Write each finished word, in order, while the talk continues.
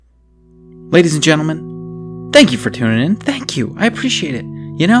Ladies and gentlemen, thank you for tuning in. Thank you. I appreciate it.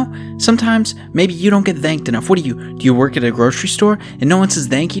 You know, sometimes maybe you don't get thanked enough. What do you work at a grocery store and no one says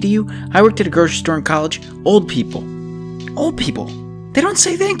thank you to you? I worked at a grocery store in college. Old people, they don't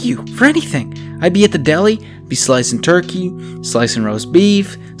say thank you for anything. I'd be at the deli, be slicing turkey, slicing roast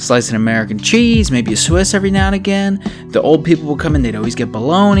beef, slicing American cheese, maybe a Swiss every now and again. The old people would come in, they'd always get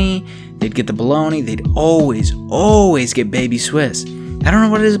bologna. They'd get the bologna, they'd always get baby Swiss. I don't know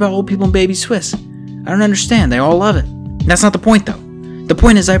what it is about old people and baby Swiss. I don't understand, they all love it. That's not the point though. The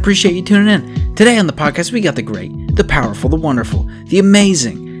point is I appreciate you tuning in. Today on the podcast, we got the great, the powerful, the wonderful, the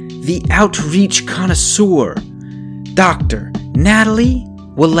amazing, the outreach connoisseur, Dr. Nathalie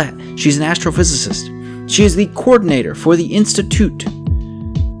Ouellette. She's an astrophysicist. She is the coordinator for the Institute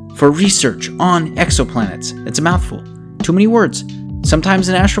for Research on Exoplanets. It's a mouthful. Too many words. Sometimes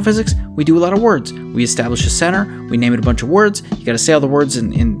in astrophysics, we do a lot of words. We establish a center, we name it a bunch of words, you gotta say all the words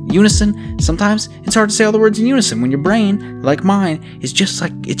in unison. Sometimes it's hard to say all the words in unison when your brain, like mine, is just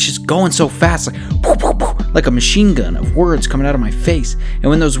it's just going so fast, like a machine gun of words coming out of my face.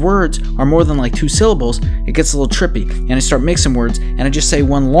 And when those words are more than like 2 syllables, it gets a little trippy, and I start mixing words, and I just say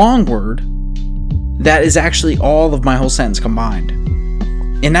one long word that is actually all of my whole sentence combined.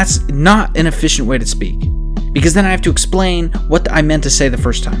 And that's not an efficient way to speak. Because then I have to explain what I meant to say the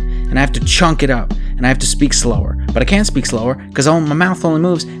first time, and I have to chunk it up, and I have to speak slower. But I can't speak slower, because my mouth only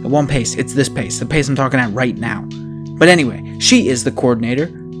moves at one pace. It's this pace, the pace I'm talking at right now. But anyway, she is the coordinator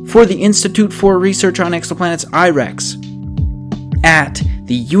for the Institute for Research on Exoplanets, IREX, at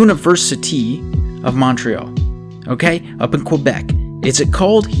the University of Montreal, okay, up in Quebec. Is it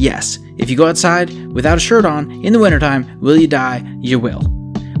cold? Yes. If you go outside without a shirt on in the wintertime, will you die? You will.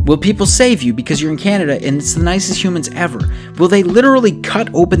 Will people save you because you're in Canada and it's the nicest humans ever? Will they literally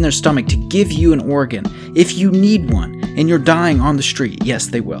cut open their stomach to give you an organ if you need one and you're dying on the street? Yes,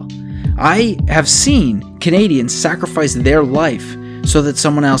 they will. I have seen Canadians sacrifice their life so that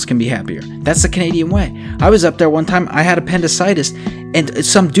someone else can be happier. That's the Canadian way. I was up there one time, I had appendicitis, and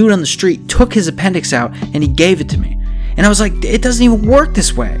some dude on the street took his appendix out and he gave it to me. And I was like, it doesn't even work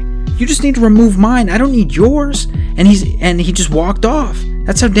this way. You just need to remove mine. I don't need yours. And he just walked off.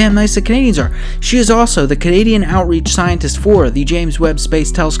 That's how damn nice the Canadians are. She is also the Canadian outreach scientist for the James Webb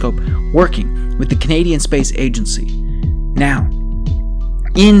Space Telescope, working with the Canadian Space Agency. Now,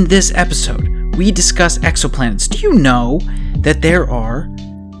 in this episode, we discuss exoplanets. Do you know that there are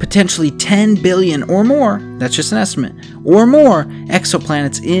potentially 10 billion or more, that's just an estimate, or more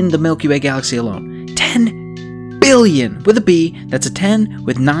exoplanets in the Milky Way galaxy alone? 10 billion with a B. That's a 10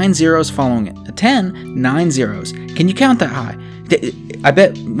 with 9 zeros following it. A 10, 9 zeros. Can you count that high? I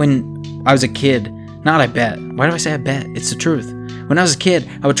bet when I was a kid, not I bet. Why do I say I bet? It's the truth. When I was a kid,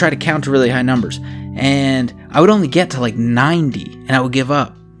 I would try to count to really high numbers. And I would only get to like 90 and I would give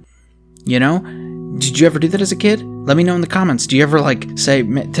up. You know? Did you ever do that as a kid? Let me know in the comments. Do you ever say,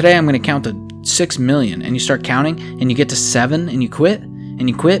 today I'm going to count to 6 million, and you start counting and you get to 7 and you quit? And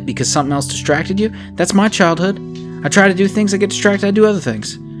you quit because something else distracted you? That's my childhood. I try to do things, I get distracted, I do other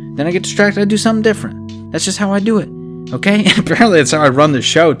things. Then I get distracted, I do something different. That's just how I do it. Okay? And apparently that's how I run the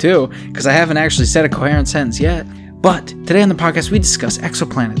show too, because I haven't actually said a coherent sentence yet. But today on the podcast we discuss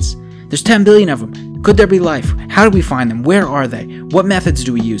exoplanets. There's 10 billion of them. Could there be life? How do we find them? Where are they? What methods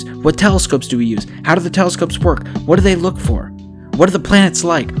do we use? What telescopes do we use? How do the telescopes work? What do they look for? What are the planets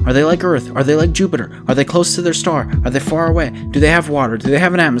like? Are they like Earth? Are they like Jupiter? Are they close to their star? Are they far away? Do they have water? Do they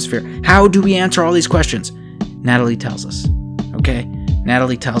have an atmosphere? How do we answer all these questions? Nathalie tells us. Okay?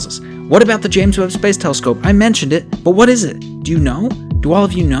 Nathalie tells us. What about the James Webb Space Telescope? I mentioned it, but what is it? Do you know? Do all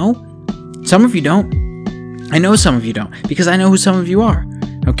of you know? Some of you don't. I know some of you don't, because I know who some of you are.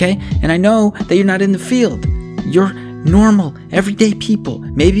 Okay? And I know that you're not in the field. You're normal, everyday people.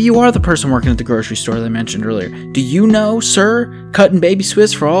 Maybe you are the person working at the grocery store that I mentioned earlier. Do you know, sir, cutting baby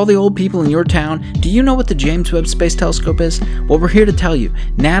Swiss for all the old people in your town? Do you know what the James Webb Space Telescope is? Well, we're here to tell you.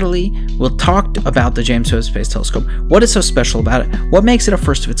 Nathalie will talk about the James Webb Space Telescope. What is so special about it? What makes it a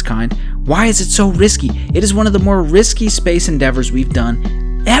first of its kind? Why is it so risky? It is one of the more risky space endeavors we've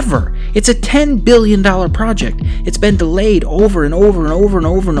done ever. It's a $10 billion project. It's been delayed over and over and over and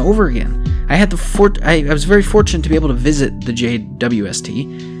over and over again. I was very fortunate to be able to visit the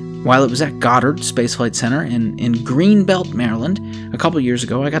JWST while it was at Goddard Space Flight Center in Greenbelt, Maryland. A couple years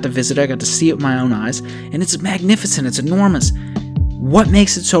ago, I got to visit it, I got to see it with my own eyes, and it's magnificent, it's enormous. What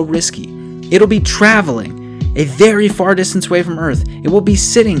makes it so risky? It'll be traveling a very far distance away from Earth. It will be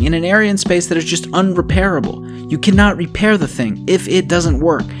sitting in an area in space that is just unrepairable. You cannot repair the thing if it doesn't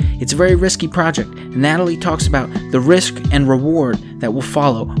work. It's a very risky project. And Nathalie talks about the risk and reward that will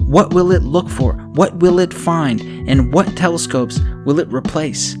follow. What will it look for? What will it find? And what telescopes will it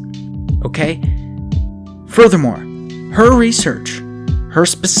replace? okay? Furthermore, her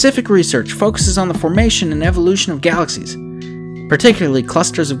specific research focuses on the formation and evolution of galaxies, particularly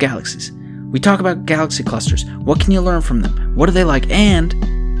clusters of galaxies. We talk about galaxy clusters. What can you learn from them? What are they like?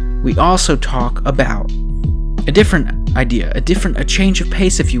 And we also talk about a different idea, a change of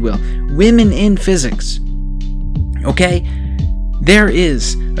pace, if you will. Women in physics. Okay? There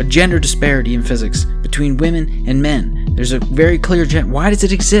is a gender disparity in physics between women and men. There's a very clear why does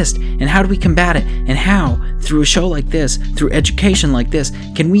it exist? And how do we combat it? And how, through a show like this, through education like this,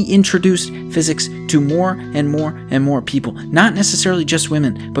 can we introduce physics to more and more and more people? Not necessarily just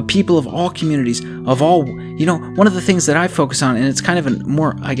women, but people of all communities, of all, one of the things that I focus on, and it's kind of a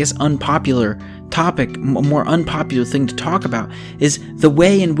more, unpopular topic, a more unpopular thing to talk about, is the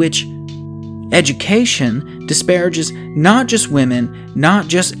way in which education disparages not just women, not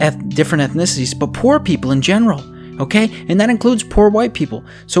just different ethnicities, but poor people in general, okay? And that includes poor white people.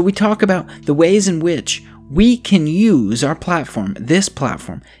 So we talk about the ways in which we can use our platform, this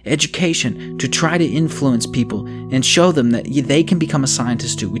platform, education, to try to influence people and show them that they can become a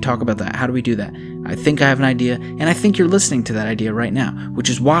scientist too. We talk about that. How do we do that? I think I have an idea, and I think you're listening to that idea right now, which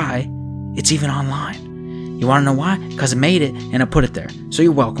is why it's even online. You want to know why? Because I made it and I put it there. So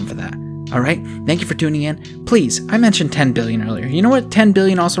you're welcome for that. All right? Thank you for tuning in. Please, I mentioned 10 billion earlier. You know what 10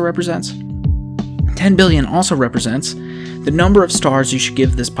 billion also represents? 10 billion also represents the number of stars you should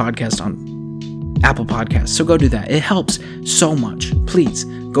give this podcast on Apple Podcasts. So go do that. It helps so much. Please,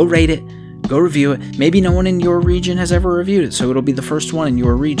 go rate it. Go review it. Maybe no one in your region has ever reviewed it, so it'll be the first one in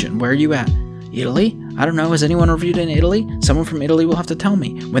your region. Where are you at? Italy? I don't know. Has anyone reviewed it in Italy? Someone from Italy will have to tell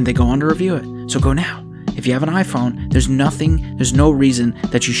me when they go on to review it. So go now. If you have an iPhone, there's no reason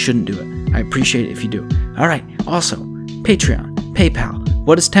that you shouldn't do it. I appreciate it if you do. All right. Also, Patreon, PayPal.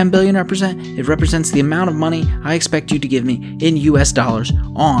 What does 10 billion represent? It represents the amount of money I expect you to give me in US dollars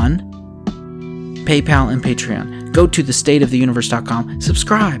on PayPal and Patreon. Go to thestateoftheuniverse.com.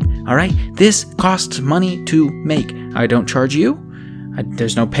 Subscribe. All right. This costs money to make. I don't charge you.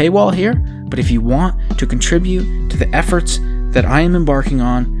 There's no paywall here. But if you want to contribute to the efforts that I am embarking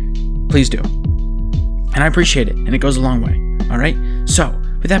on, please do. And I appreciate it, and it goes a long way, all right? So,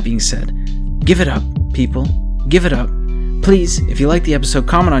 with that being said, give it up, people. Give it up. Please, if you like the episode,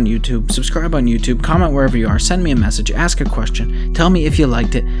 comment on YouTube, subscribe on YouTube, comment wherever you are, send me a message, ask a question, tell me if you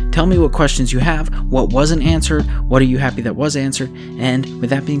liked it, tell me what questions you have, what wasn't answered, what are you happy that was answered, and with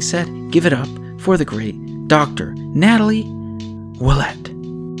that being said, give it up for the great Dr. Nathalie Ouellette.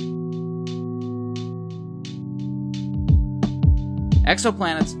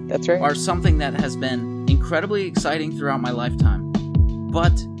 Exoplanets That's right. are something that has been incredibly exciting throughout my lifetime.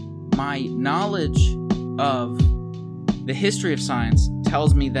 But my knowledge of the history of science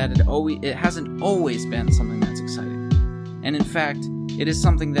tells me that it hasn't always been something that's exciting. And in fact, it is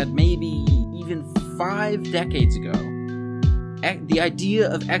something that maybe even 5 decades ago, the idea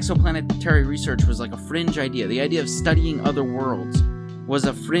of exoplanetary research was like a fringe idea. The idea of studying other worlds was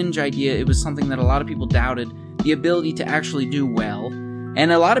a fringe idea. It was something that a lot of people doubted the ability to actually do well.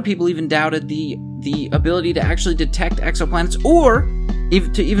 And a lot of people even doubted the ability to actually detect exoplanets, or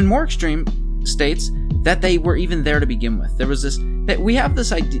to even more extreme states, that they were even there to begin with. There was we have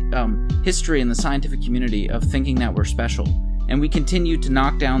this history in the scientific community of thinking that we're special, and we continue to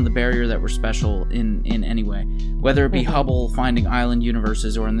knock down the barrier that we're special in any way, whether it be Hubble finding island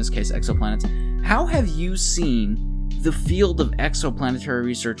universes, or in this case exoplanets. How have you seen the field of exoplanetary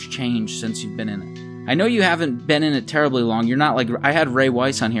research change since you've been in it? I know you haven't been in it terribly long. You're not like, I had Ray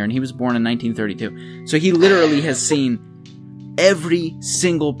Weiss on here, and he was born in 1932. So he literally has seen every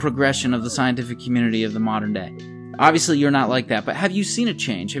single progression of the scientific community of the modern day. Obviously, you're not like that, but have you seen a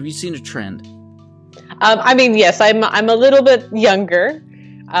change? Have you seen a trend? Yes, I'm a little bit younger,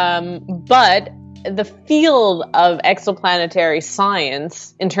 but the field of exoplanetary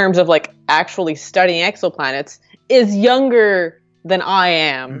science, in terms of like actually studying exoplanets, is younger than I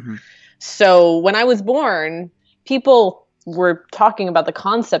am. Mm-hmm. So when I was born, people were talking about the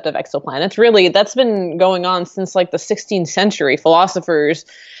concept of exoplanets. Really, that's been going on since like the 16th century. Philosophers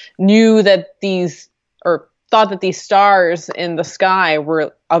knew that thought that these stars in the sky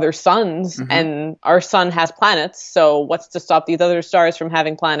were other suns, mm-hmm. and our sun has planets. So what's to stop these other stars from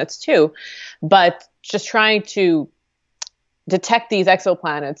having planets too? But just trying to detect these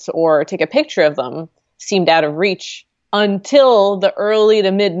exoplanets or take a picture of them seemed out of reach until the early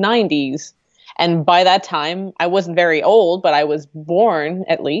to mid 90s. And by that time, I wasn't very old, but I was born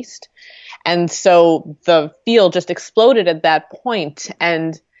at least. And so the field just exploded at that point.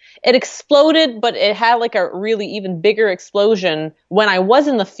 And it exploded, but it had like a really even bigger explosion when I was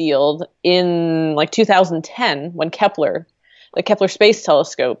in the field in like 2010, when Kepler the Kepler Space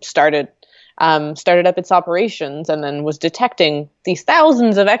Telescope started up its operations and then was detecting these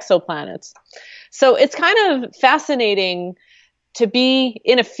thousands of exoplanets. So it's kind of fascinating to be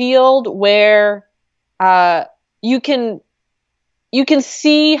in a field where you can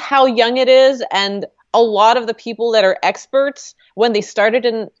see how young it is, and a lot of the people that are experts, when they started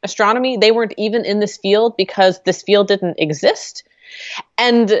in astronomy, they weren't even in this field because this field didn't exist.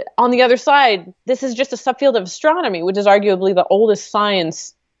 And on the other side, this is just a subfield of astronomy, which is arguably the oldest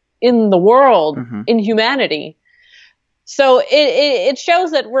science in the world, in humanity. So it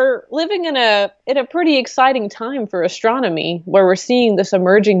shows that we're living in a pretty exciting time for astronomy, where we're seeing this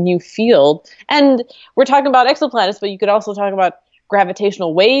emerging new field. And we're talking about exoplanets, but you could also talk about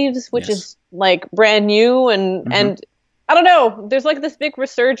gravitational waves, which is like brand new. And I don't know, there's like this big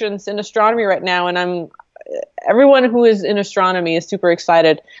resurgence in astronomy right now. And everyone who is in astronomy is super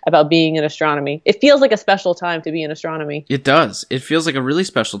excited about being in astronomy. It feels like a special time to be in astronomy. It does. It feels like a really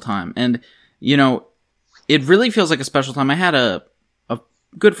special time. And, you know, it really feels like a special time. I had a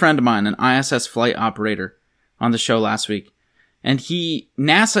good friend of mine, an ISS flight operator, on the show last week. And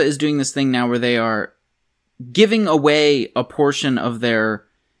NASA is doing this thing now where they are giving away a portion of their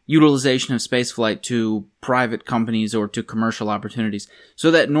utilization of spaceflight to private companies or to commercial opportunities,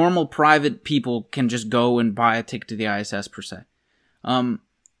 so that normal private people can just go and buy a ticket to the ISS per se. And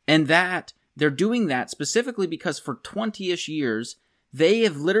that they're doing that specifically because for 20-ish years, they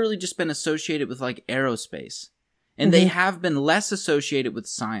have literally just been associated with like aerospace, and they have been less associated with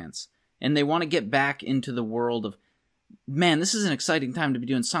science. And they want to get back into the world of, man, this is an exciting time to be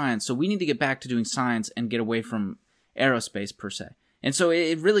doing science, so we need to get back to doing science and get away from aerospace per se. And so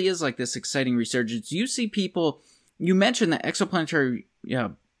it really is like this exciting resurgence. You see people, you mentioned that exoplanetary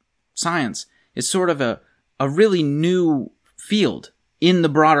science is sort of a really new field in the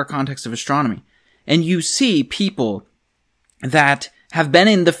broader context of astronomy. And you see people that have been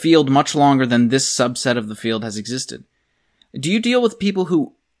in the field much longer than this subset of the field has existed. Do you deal with people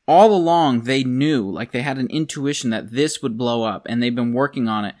who all along they knew, like they had an intuition that this would blow up, and they've been working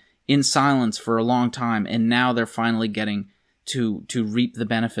on it in silence for a long time, and now they're finally getting to reap the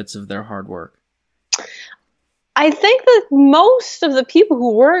benefits of their hard work? I think that most of the people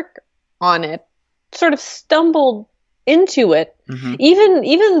who work on it sort of stumbled into it.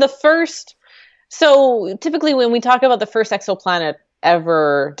 Even the first. So typically when we talk about the first exoplanet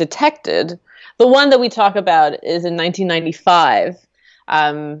ever detected, the one that we talk about is in 1995,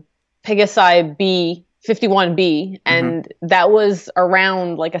 Pegasi B 51b, and that was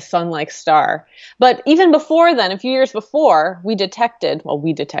around like a sun-like star. But even before then, a few years before,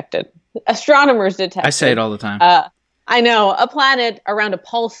 astronomers detected. I say it all the time. I know, a planet around a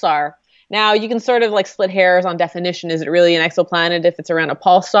pulsar. Now, you can sort of like split hairs on definition. Is it really an exoplanet if it's around a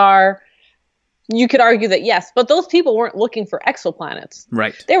pulsar? You could argue that yes, but those people weren't looking for exoplanets.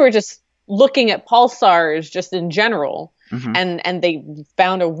 Right. They were just looking at pulsars just in general. And they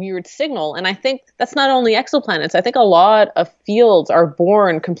found a weird signal. And I think that's not only exoplanets. I think a lot of fields are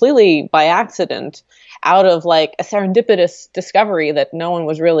born completely by accident out of like a serendipitous discovery that no one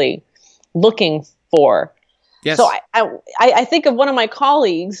was really looking for. Yes. So I think of one of my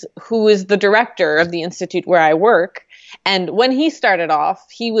colleagues who is the director of the institute where I work. And when he started off,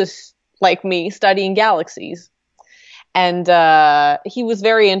 he was like me studying galaxies. And he was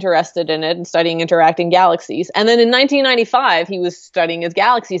very interested in it and studying interacting galaxies. And then in 1995, he was studying his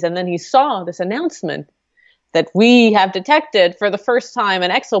galaxies. And then he saw this announcement that we have detected for the first time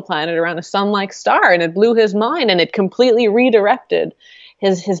an exoplanet around a sun-like star. And it blew his mind, and it completely redirected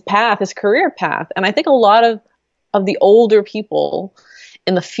his path, his career path. And I think a lot of the older people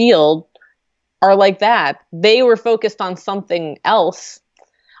in the field are like that. They were focused on something else.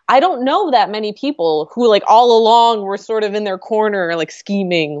 I don't know that many people who like all along were sort of in their corner, like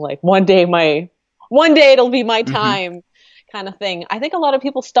scheming, like one day it'll be my time kind of thing. I think a lot of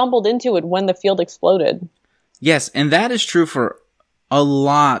people stumbled into it when the field exploded. Yes. And that is true for a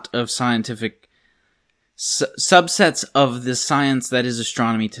lot of scientific subsets of the science that is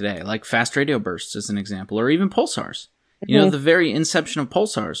astronomy today, like fast radio bursts as an example, or even pulsars. You know, the very inception of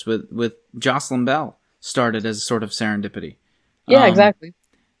pulsars with Jocelyn Bell started as a sort of serendipity. Yeah, exactly.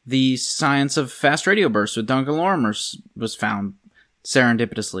 The science of fast radio bursts with Duncan Lorimer was found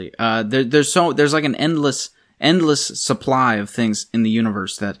serendipitously. There's like an endless supply of things in the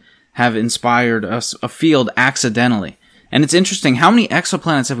universe that have inspired us a field accidentally. And it's interesting, how many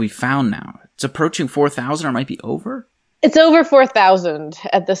exoplanets have we found now? It's approaching 4,000, or it might be over? It's over 4,000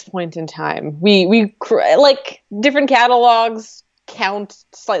 at this point in time. We like different catalogs count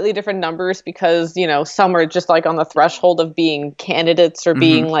slightly different numbers because, some are just like on the threshold of being candidates or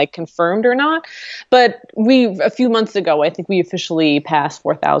being like confirmed or not. But a few months ago, I think we officially passed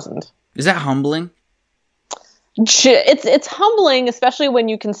 4,000. Is that humbling? It's humbling, especially when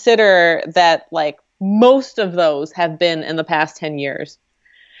you consider that like most of those have been in the past 10 years.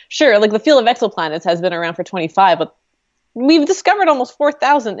 Sure, like the field of exoplanets has been around for 25, but we've discovered almost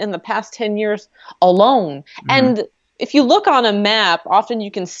 4,000 in the past 10 years alone. And if you look on a map, often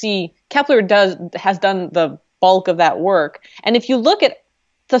you can see Kepler has done the bulk of that work. And if you look at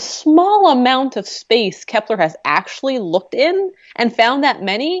the small amount of space Kepler has actually looked in and found that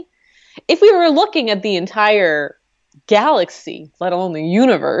many, if we were looking at the entire galaxy, let alone the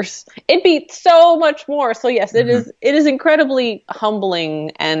universe, it'd be so much more. So yes, it is incredibly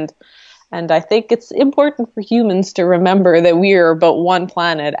humbling, and I think it's important for humans to remember that we are but one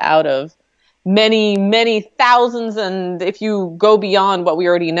planet out of many, many thousands, and if you go beyond what we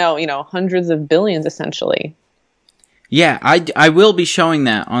already know, hundreds of billions essentially. Yeah, I will be showing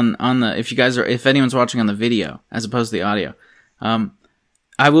that on the, if anyone's watching on the video as opposed to the audio.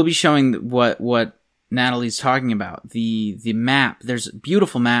 I will be showing what Nathalie's talking about. The map. There's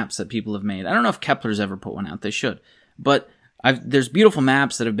beautiful maps that people have made. I don't know if Kepler's ever put one out. They should. But there's beautiful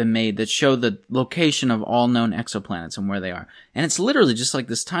maps that have been made that show the location of all known exoplanets and where they are. And it's literally just like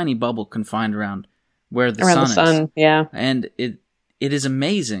this tiny bubble confined around where the sun is. Yeah. And it is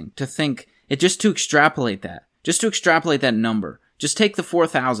amazing to think, to extrapolate that number. Just take the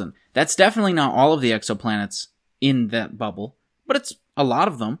 4,000. That's definitely not all of the exoplanets in that bubble, but it's a lot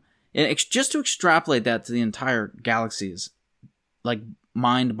of them. And just to extrapolate that to the entire galaxy is like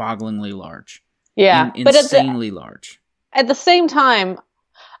mind-bogglingly large. Yeah, insanely large. At the same time,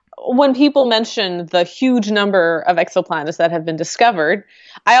 when people mention the huge number of exoplanets that have been discovered,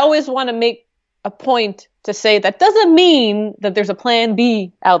 I always want to make a point to say that doesn't mean that there's a plan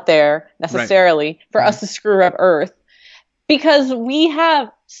B out there necessarily for us to screw up Earth, because we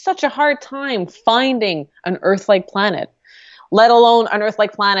have such a hard time finding an Earth-like planet, let alone an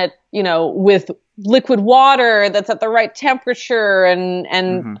Earth-like planet, with liquid water that's at the right temperature,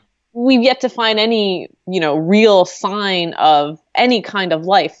 and we've yet to find any, real sign of any kind of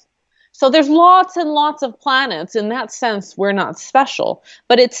life. So there's lots and lots of planets. In that sense, we're not special.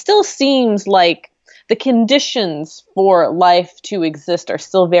 But it still seems like the conditions for life to exist are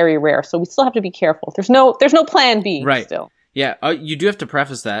still very rare. So we still have to be careful. There's no plan B still. Yeah, you do have to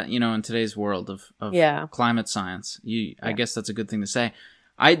preface that, in today's world of climate science. I guess that's a good thing to say.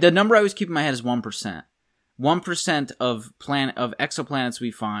 The number I always keep in my head is 1%. 1% of exoplanets we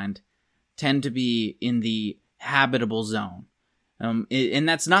find tend to be in the habitable zone. And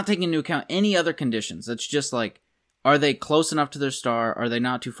that's not taking into account any other conditions. That's just like, are they close enough to their star? Are they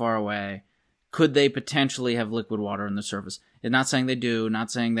not too far away? Could they potentially have liquid water on the surface? It's not saying they do,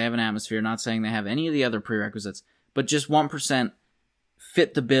 not saying they have an atmosphere, not saying they have any of the other prerequisites, but just 1%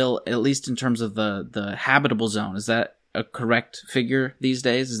 fit the bill, at least in terms of the habitable zone. Is that a correct figure these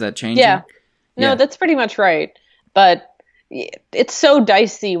days? Is that changing? Yeah. No, that's pretty much right. But it's so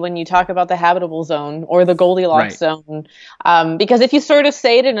dicey when you talk about the habitable zone or the Goldilocks zone, because if you sort of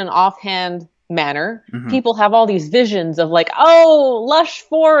say it in an offhand manner, people have all these visions of like, lush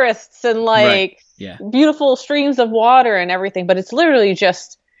forests and like beautiful streams of water and everything. But it's literally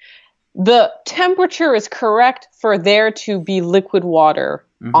just the temperature is correct for there to be liquid water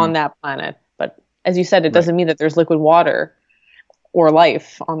on that planet. But as you said, it doesn't mean that there's liquid water or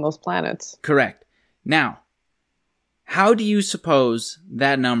life on those planets. Correct. Now, how do you suppose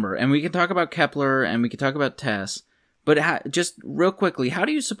that number, and we can talk about Kepler and we can talk about TESS, but just real quickly, how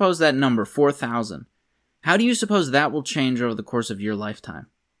do you suppose that number, 4,000, how do you suppose that will change over the course of your lifetime?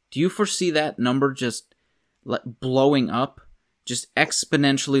 Do you foresee that number just blowing up, just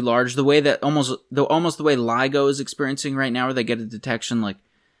exponentially large, the way that almost the way LIGO is experiencing right now, where they get a detection like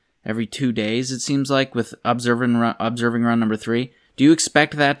every 2 days, it seems like, with observing run number 3? Do you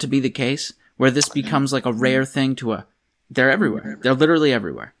expect that to be the case, where this becomes like a rare thing they're everywhere. They're literally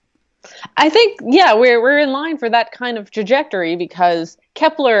everywhere. I think, we're in line for that kind of trajectory, because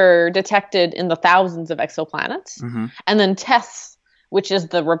Kepler detected in the thousands of exoplanets, and then TESS, which is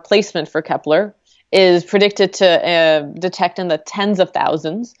the replacement for Kepler, is predicted to detect in the tens of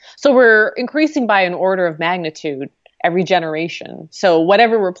thousands. So we're increasing by an order of magnitude every generation. So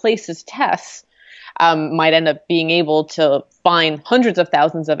whatever replaces TESS might end up being able to find hundreds of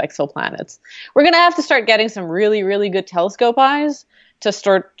thousands of exoplanets. We're going to have to start getting some really, really good telescope eyes to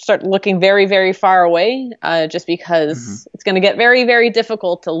start looking very, very far away, just because it's going to get very, very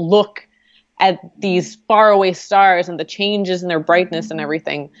difficult to look at these faraway stars and the changes in their brightness and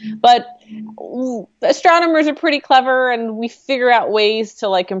everything. But astronomers are pretty clever, and we figure out ways to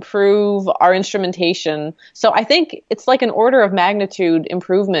like improve our instrumentation. So I think it's like an order of magnitude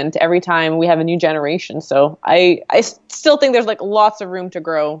improvement every time we have a new generation. So I still think there's like lots of room to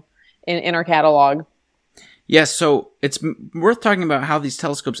grow in our catalog. Yes, so it's worth talking about how these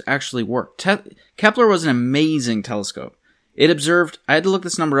telescopes actually work. Kepler was an amazing telescope. It observed, I had to look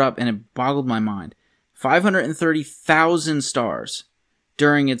this number up and it boggled my mind, 530,000 stars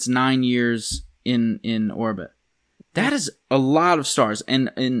during its 9 years in orbit. That is a lot of stars.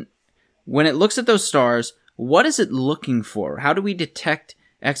 And when it looks at those stars, what is it looking for? How do we detect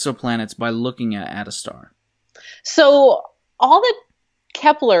exoplanets by looking at a star? So all that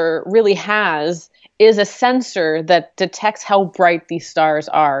Kepler really has is a sensor that detects how bright these stars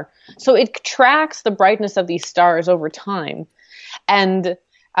are. So it tracks the brightness of these stars over time. And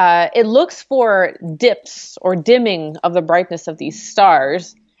it looks for dips or dimming of the brightness of these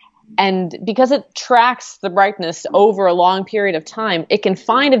stars. And because it tracks the brightness over a long period of time, it can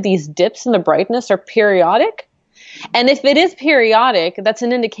find if these dips in the brightness are periodic. And if it is periodic, that's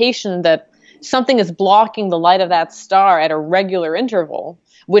an indication that something is blocking the light of that star at a regular interval,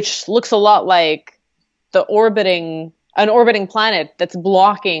 which looks a lot like an orbiting planet that's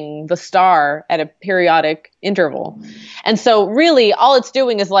blocking the star at a periodic interval. And so really all it's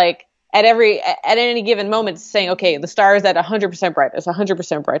doing is like at any given moment saying, okay, the star is at 100% brightness,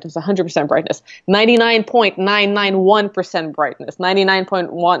 100% brightness, 100% brightness, 99.991% brightness,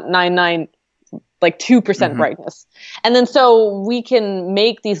 99.199 like 2% brightness. And then so we can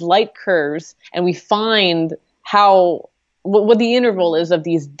make these light curves and we find what the interval is of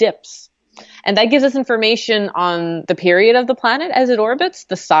these dips. And that gives us information on the period of the planet as it orbits,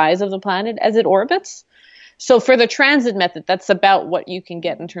 the size of the planet as it orbits. So for the transit method, that's about what you can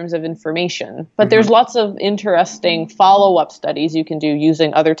get in terms of information. But there's lots of interesting follow-up studies you can do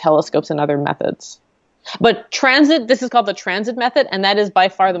using other telescopes and other methods. But transit, this is called the transit method, and that is by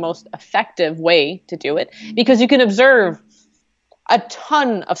far the most effective way to do it because you can observe a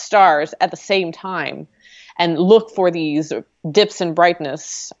ton of stars at the same time and look for these dips in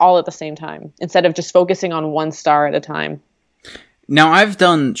brightness all at the same time instead of just focusing on one star at a time. Now, I've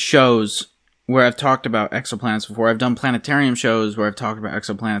done shows where I've talked about exoplanets before. I've done planetarium shows where I've talked about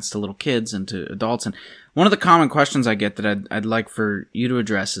exoplanets to little kids and to adults. And one of the common questions I get that I'd like for you to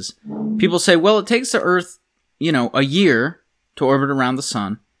address is people say, well, it takes the Earth, a year to orbit around the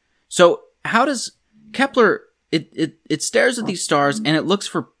sun. So how does Kepler, it stares at these stars and it looks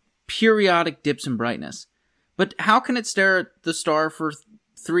for periodic dips in brightness. But how can it stare at the star for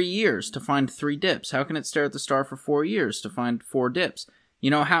 3 years to find 3 dips? How can it stare at the star for 4 years to find 4 dips?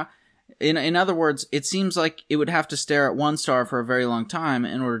 In other words, it seems like it would have to stare at one star for a very long time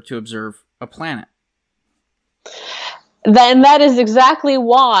in order to observe a planet. Then that is exactly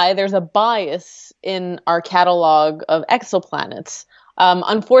why there's a bias in our catalog of exoplanets.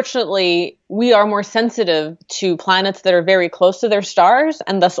 Unfortunately, we are more sensitive to planets that are very close to their stars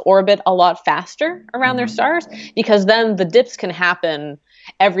and thus orbit a lot faster around their stars, because then the dips can happen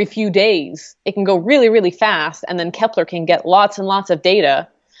every few days. It can go really, really fast, and then Kepler can get lots and lots of data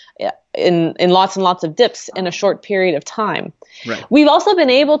in lots and lots of dips in a short period of time. Right. We've also been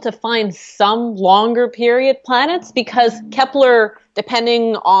able to find some longer period planets because Kepler,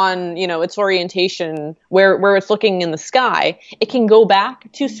 depending on its orientation, where it's looking in the sky, it can go back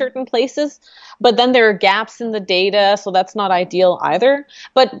to certain places, but then there are gaps in the data, so that's not ideal either.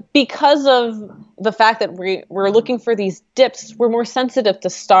 But because of the fact that we're looking for these dips, we're more sensitive to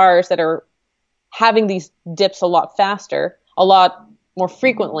stars that are having these dips a lot faster, a lot more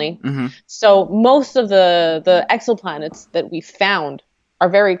frequently. So most of the exoplanets that we found are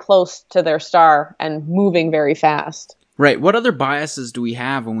very close to their star and moving very fast. Right. What other biases do we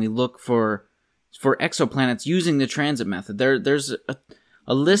have when we look for exoplanets using the transit method? There's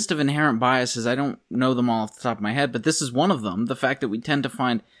a list of inherent biases. I don't know them all off the top of my head, but this is one of them. The fact that we tend to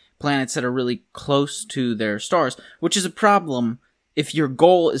find planets that are really close to their stars, which is a problem if your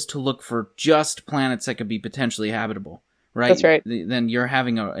goal is to look for just planets that could be potentially habitable. Right? That's right. Then you're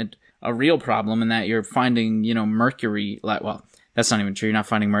having a real problem in that you're finding, Mercury. Well, that's not even true. You're not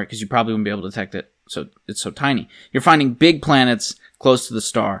finding Mercury because you probably wouldn't be able to detect it. So it's so tiny. You're finding big planets close to the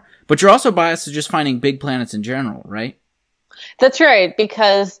star, but you're also biased to just finding big planets in general, right? That's right,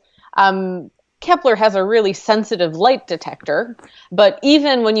 because Kepler has a really sensitive light detector, but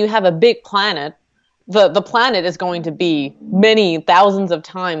even when you have a big planet, the planet is going to be many thousands of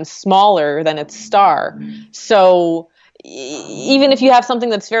times smaller than its star. So even if you have something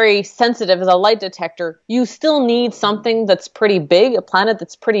that's very sensitive as a light detector, you still need something that's pretty big, a planet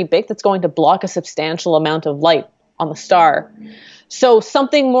that's pretty big, that's going to block a substantial amount of light on the star. So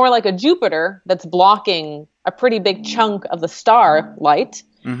something more like a Jupiter that's blocking a pretty big chunk of the star light,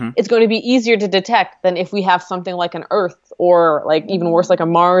 it's going to be easier to detect than if we have something like an Earth, or like even worse, like a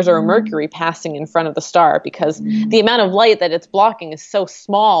Mars or a Mercury passing in front of the star, because the amount of light that it's blocking is so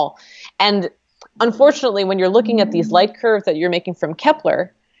small. And unfortunately, when you're looking at these light curves that you're making from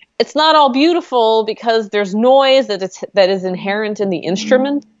Kepler, it's not all beautiful because there's noise that is inherent in the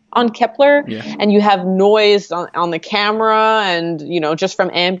instrument on Kepler, and you have noise on the camera, and just from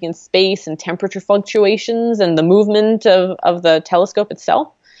ambient space and temperature fluctuations and the movement of the telescope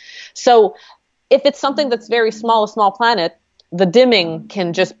itself. So if it's something that's very small, a small planet, the dimming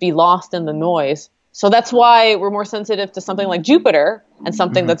can just be lost in the noise. So that's why we're more sensitive to something like Jupiter and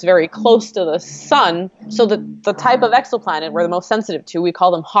something that's very close to the sun. So the type of exoplanet we're the most sensitive to, we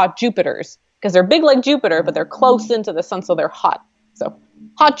call them hot Jupiters, because they're big like Jupiter, but they're close into the sun, so they're hot. So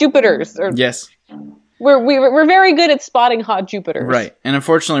hot Jupiters. Yes. We're very good at spotting hot Jupiters. Right. And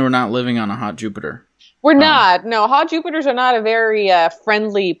unfortunately, we're not living on a hot Jupiter. We're not. No, hot Jupiters are not a very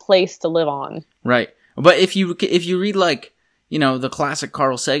friendly place to live on. Right. But if you read the classic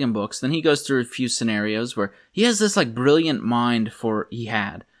Carl Sagan books, then he goes through a few scenarios where he has this brilliant mind for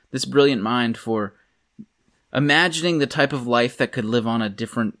imagining the type of life that could live on a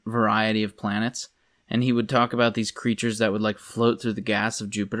different variety of planets. And he would talk about these creatures that would float through the gas of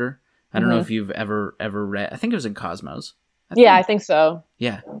Jupiter. I don't know if you've ever read. I think it was in Cosmos. I think so.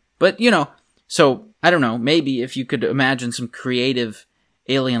 Yeah. But, so I don't know. Maybe if you could imagine some creative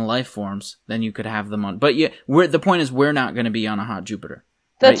alien life forms, then you could have them on. But the point is, we're not going to be on a hot Jupiter.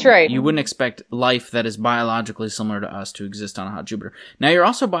 That's right. You wouldn't expect life that is biologically similar to us to exist on a hot Jupiter. Now, you're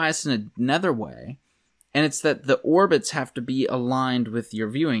also biased in another way, and it's that the orbits have to be aligned with your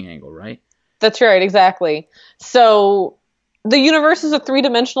viewing angle, right? That's right, exactly. So the universe is a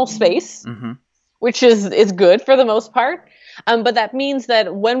three-dimensional space, which is good for the most part. But that means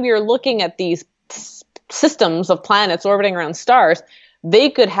that when we are looking at these systems of planets orbiting around stars, they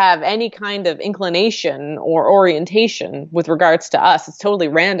could have any kind of inclination or orientation with regards to us. It's totally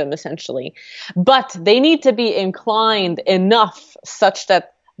random, essentially. But they need to be inclined enough such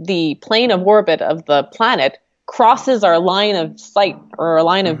that the plane of orbit of the planet crosses our line of sight or our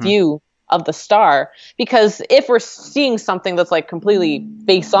line of view of the star. Because if we're seeing something that's completely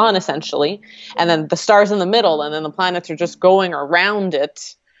face on, essentially, and then the star's in the middle and then the planets are just going around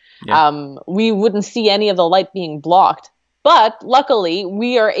it, we wouldn't see any of the light being blocked. But luckily,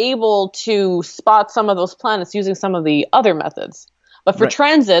 we are able to spot some of those planets using some of the other methods. But for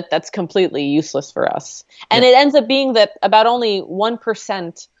transit, that's completely useless for us. And it ends up being that about only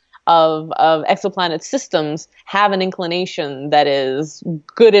 1% of exoplanet systems have an inclination that is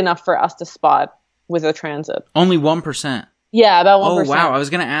good enough for us to spot with a transit. Only 1%? Yeah, about 1%. Oh, wow. I was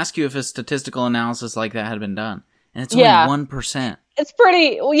going to ask you if a statistical analysis like that had been done. And it's only 1%. It's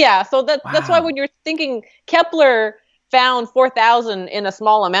pretty, so that's why when you're thinking Kepler found 4,000 in a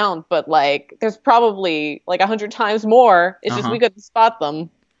small amount, but there's probably 100 times more. It's just we couldn't spot them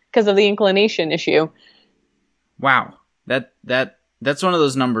because of the inclination issue. Wow. That's one of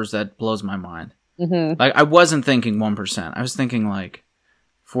those numbers that blows my mind. I wasn't thinking 1%. I was thinking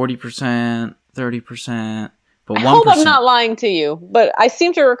 40%, 30%, but 1%. I hope I'm not lying to you, but I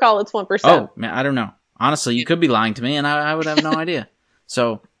seem to recall it's 1%. Oh, man, I don't know. Honestly, you could be lying to me and I would have no idea.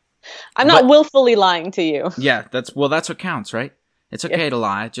 So I'm not willfully lying to you. Yeah, that's what counts, right? It's okay to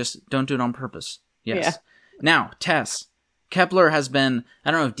lie, just don't do it on purpose. Yes. Yeah. Now, Tess, Kepler has been,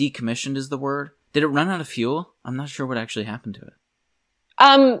 I don't know if decommissioned is the word. Did it run out of fuel? I'm not sure what actually happened to it.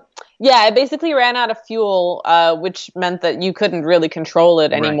 It basically ran out of fuel, which meant that you couldn't really control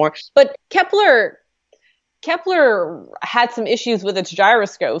it anymore. Right. But Kepler had some issues with its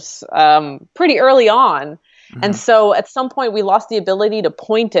gyroscopes pretty early on. And so at some point we lost the ability to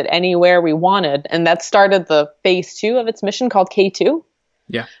point it anywhere we wanted. And that started the phase 2 of its mission called K2.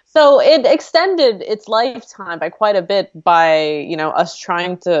 Yeah. So it extended its lifetime by quite a bit by, us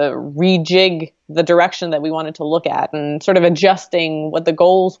trying to rejig the direction that we wanted to look at and sort of adjusting what the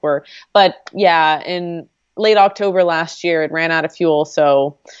goals were. But in late October last year, it ran out of fuel.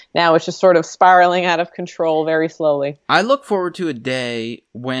 So now it's just sort of spiraling out of control very slowly. I look forward to a day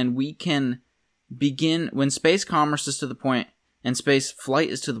when we can when space commerce is to the point and space flight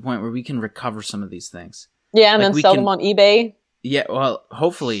is to the point where we can recover some of these things. Yeah, and then sell them on eBay. Yeah, well,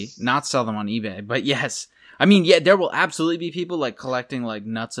 hopefully not sell them on eBay, but yes. I mean, there will absolutely be people collecting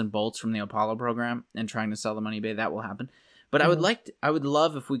nuts and bolts from the Apollo program and trying to sell them on eBay. That will happen. But I would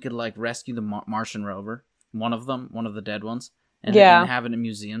love if we could rescue the Martian rover one of the dead ones, and have it in a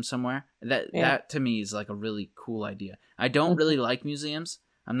museum somewhere. That to me is like a really cool idea. I don't really like museums.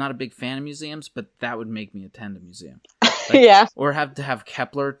 I'm not a big fan of museums, but that would make me attend a museum. Like, or have to have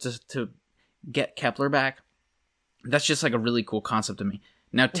Kepler to get Kepler back. That's just like a really cool concept to me.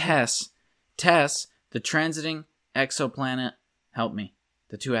 Now, Tess, the transiting exoplanet, help me.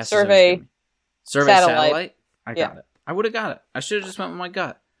 The two S's. Survey satellite. I got it. I would have got it. I should have just went with my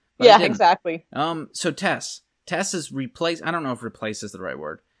gut. Exactly. So Tess is replaced. I don't know if replace is the right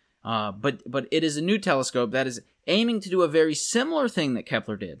word. But it is a new telescope that is aiming to do a very similar thing that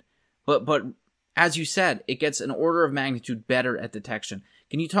Kepler did. But as you said, it gets an order of magnitude better at detection.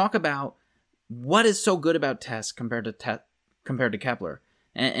 Can you talk about what is so good about Tess compared to Kepler,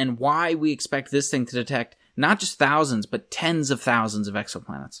 and why we expect this thing to detect not just thousands but tens of thousands of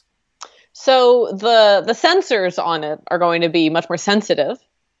exoplanets? So the sensors on it are going to be much more sensitive,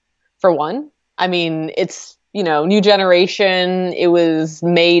 for one. I mean, it's, new generation. It was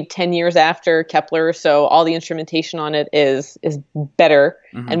made 10 years after Kepler, so all the instrumentation on it is better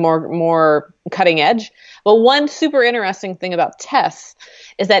and more cutting edge. But one super interesting thing about TESS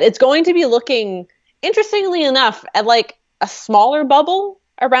is that it's going to be looking, interestingly enough, at like a smaller bubble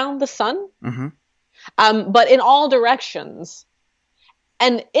around the sun, but in all directions.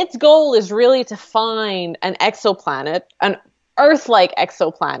 And its goal is really to find an exoplanet, an Earth-like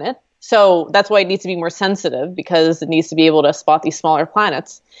exoplanet. So that's why it needs to be more sensitive, because it needs to be able to spot these smaller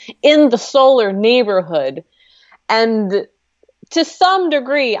planets in the solar neighborhood. And to some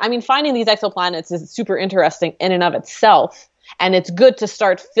degree, I mean, finding these exoplanets is super interesting in and of itself. And it's good to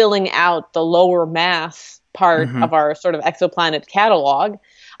start filling out the lower mass part of our sort of exoplanet catalog.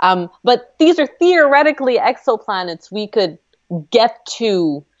 But these are theoretically exoplanets we could get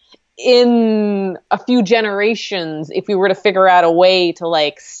to in a few generations if we were to figure out a way to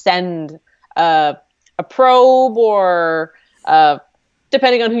like send a probe or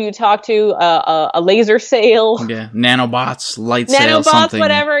depending on who you talk to, a laser sail. Yeah, nanobots, light sail, something.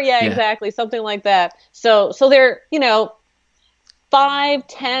 Whatever. Yeah, exactly, something like that. So they're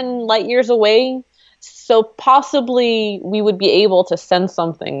 5-10 light years away. So possibly we would be able to send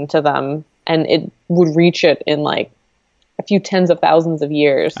something to them, and it would reach it in like a few tens of thousands of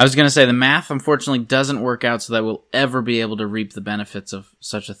years. I was going to say the math unfortunately doesn't work out so that we'll ever be able to reap the benefits of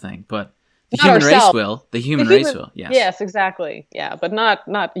such a thing, but the human race will. The human race will. Yes. Yes, exactly. Yeah, but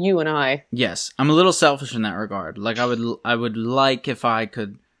not you and I. Yes, I'm a little selfish in that regard. Like I would like if I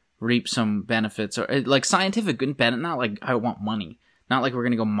could reap some benefits, or like scientific benefit. Not like I want money. Not like we're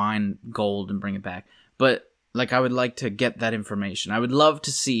going to go mine gold and bring it back. But like I would like to get that information. I would love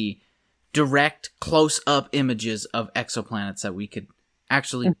to see direct close-up images of exoplanets that we could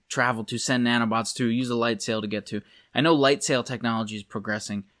actually travel to, send nanobots to, use a light sail to get to. I know light sail technology is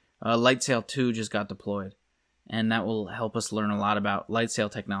progressing. Light sail 2 just got deployed, and that will help us learn a lot about light sail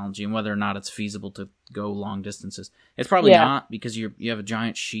technology and whether or not it's feasible to go long distances. It's probably not, because you have a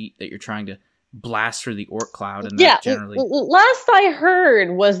giant sheet that you're trying to blast through the Oort cloud, and that generally... Last I heard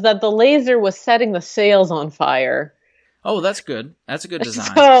was that the laser was setting the sails on fire. Oh, that's good. That's a good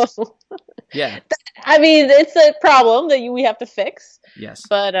design. So, yeah. I mean, it's a problem that we have to fix. Yes.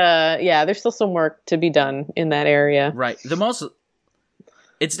 But, there's still some work to be done in that area. Right.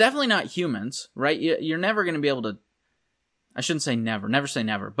 It's definitely not humans, right? You're never going to be able to... I shouldn't say never say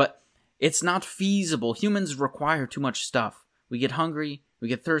never, but it's not feasible. Humans require too much stuff. We get hungry, we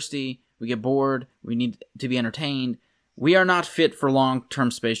get thirsty, we get bored, we need to be entertained. We are not fit for long-term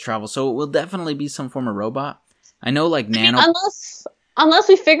space travel, so it will definitely be some form of robot. I know, like unless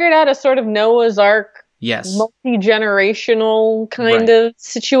we figured out a sort of Noah's Ark, multi-generational kind of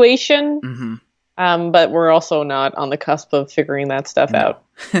situation. But we're also not on the cusp of figuring that stuff out.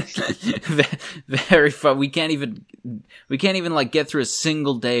 Very fun. We can't even like get through a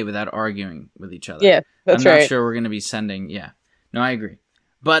single day without arguing with each other. Yeah, that's right. I'm not sure we're going to be sending. Yeah, no, I agree.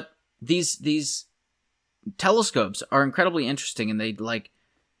 But these telescopes are incredibly interesting, and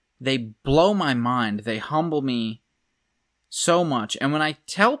they blow my mind. They humble me so much. And when I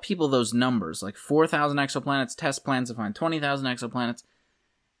tell people those numbers, like 4,000 exoplanets, test plans to find 20,000 exoplanets,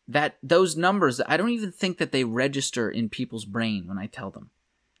 that those numbers, I don't even think that they register in people's brain when I tell them.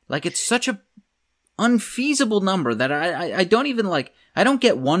 Like, it's such a unfeasible number that I don't even I don't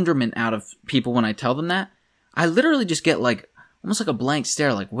get wonderment out of people when I tell them that. I literally just get almost like a blank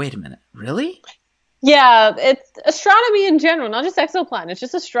stare, like, wait a minute, really? Yeah, it's astronomy in general, not just exoplanets,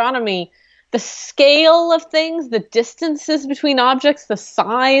 just astronomy the scale of things, the distances between objects, the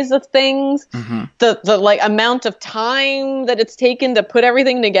size of things, the like amount of time that it's taken to put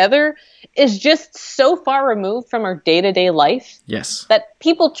everything together is just so far removed from our day-to-day life. Yes. That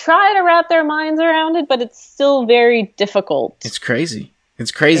people try to wrap their minds around it, but it's still very difficult. It's crazy.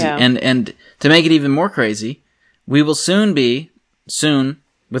 It's crazy. Yeah. And to make it even more crazy, we will soon,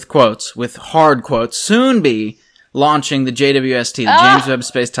 with quotes, with hard quotes, soon be launching the JWST, the James Webb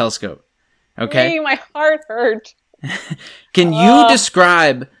Space Telescope. Okay? My heart hurt. Can you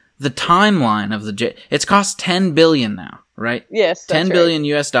describe the timeline of the It's cost $10 billion now, right? Yes, that's $10 billion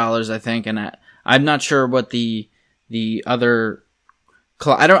US dollars, I think, and I'm not sure what the other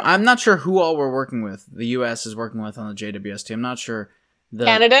I'm not sure who all we're working with. The US is working with on the JWST. I'm not sure.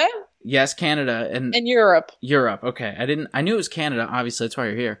 Canada? Yes, Canada and Europe. Europe. Okay. I knew it was Canada, obviously, that's why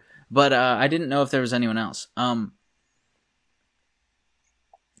you're here. But I didn't know if there was anyone else.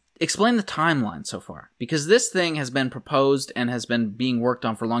 Explain the timeline so far, because this thing has been proposed and has been being worked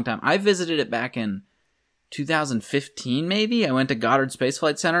on for a long time. I visited it back in 2015, maybe. I went to Goddard Space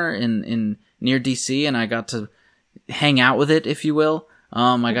Flight Center in near DC, and I got to hang out with it, if you will.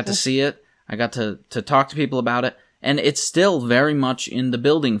 I got to see it. I got to talk to people about it, and it's still very much in the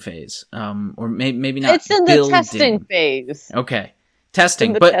building phase, or maybe not. It's in the testing phase. Okay,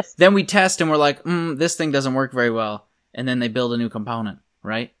 testing, but then we test and we're like, this thing doesn't work very well, and then they build a new component,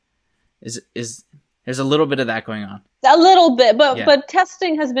 right? Is there's a little bit of that going on? A little bit, but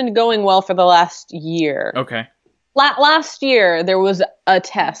testing has been going well for the last year. Okay. Last year there was a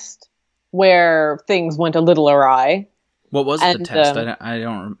test where things went a little awry. What was the test? I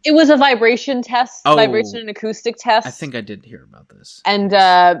don't. It was a vibration test, vibration and acoustic test. I think I did hear about this.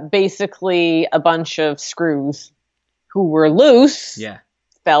 And basically, a bunch of screws who were loose,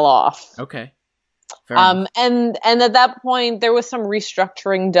 fell off. Okay. And at that point, there was some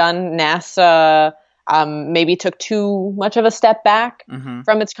restructuring done. NASA maybe took too much of a step back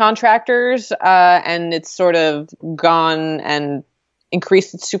from its contractors, and it's sort of gone and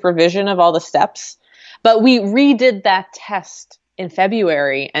increased its supervision of all the steps. But we redid that test in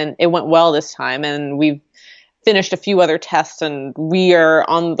February, and it went well this time. And we've finished a few other tests, and we are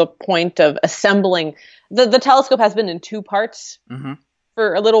on the point of assembling. The telescope has been in two parts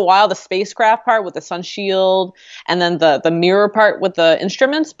for a little while, the spacecraft part with the sun shield, and then the mirror part with the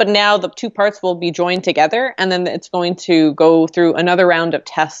instruments. But now the two parts will be joined together, and then it's going to go through another round of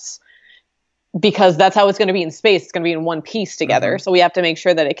tests, because that's how it's going to be in space. It's going to be in one piece together. So we have to make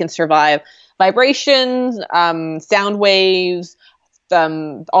sure that it can survive vibrations, sound waves,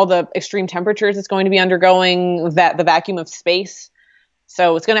 all the extreme temperatures it's going to be undergoing, the vacuum of space.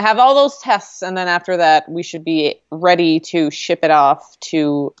 So it's going to have all those tests, and then after that, we should be ready to ship it off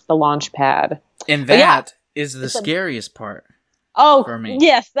to the launch pad. And that is the scariest part. Oh, for me.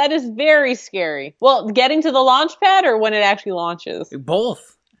 Yes, that is very scary. Well, getting to the launch pad or when it actually launches?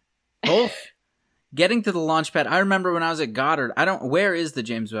 Both. Getting to the launch pad. I remember when I was at Goddard. Where is the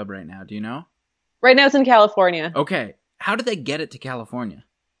James Webb right now? Do you know? Right now it's in California. Okay. How did they get it to California?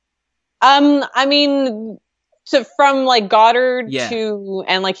 I mean, from like Goddard to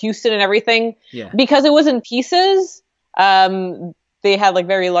and like Houston and everything. Yeah. Because it was in pieces, they had like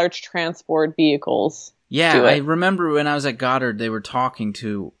very large transport vehicles. Yeah, I remember when I was at Goddard, they were talking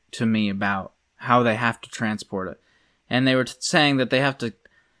to me about how they have to transport it. And they were saying that they have to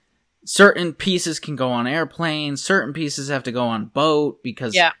certain pieces can go on airplanes, certain pieces have to go on boat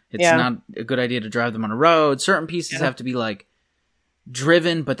because it's not a good idea to drive them on a road. Certain pieces have to be like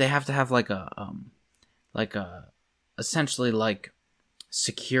driven, but they have to have like a essentially like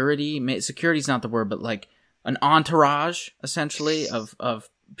security. Security's not the word, but like an entourage essentially of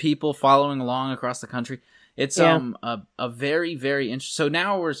people following along across the country. It's a very, very interesting. So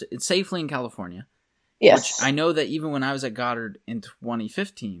now it's safely in California. Yes. Which I know that even when I was at Goddard in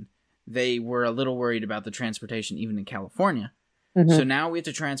 2015, they were a little worried about the transportation even in California. So now we have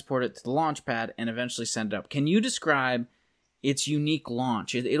to transport it to the launch pad and eventually send it up. Can you describe its unique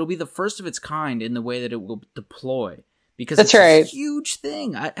launch? It'll be the first of its kind in the way that it will deploy. Because it's a huge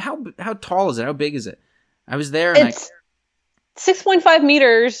thing. How tall is it? How big is it? I was there and it's 6.5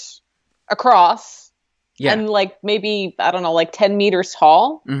 meters across. Yeah. And like maybe, I don't know, like 10 meters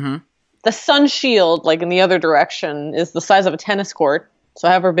tall. The sun shield, like in the other direction, is the size of a tennis court. So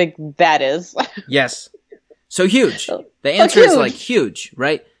however big that is. Yes. So huge. The answer is like huge,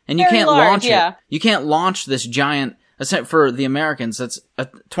 right? And you can't launch it. You can't launch this giant, for the Americans, that's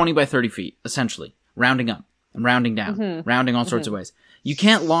 20 by 30 feet, essentially. Rounding up and rounding down. Rounding all sorts of ways. You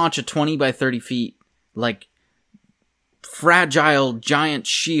can't launch a 20 by 30 feet, like, fragile giant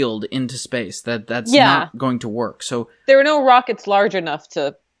shield into space. That's not going to work. So there are no rockets large enough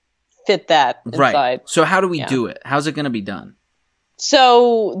to fit that inside. Right. So how do we do it? How's it going to be done?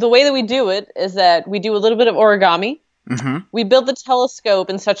 So the way that we do it is that we do a little bit of origami. Mm-hmm. We build the telescope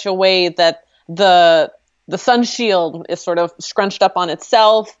in such a way that the sun shield is sort of scrunched up on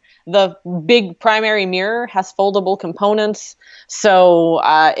itself. The big primary mirror has foldable components, so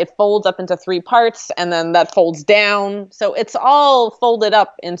it folds up into 3 parts, and then that folds down. So it's all folded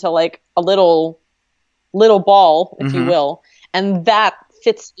up into like a little ball, if you will, and that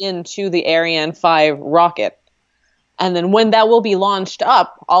fits into the Ariane 5 rocket. And then when that will be launched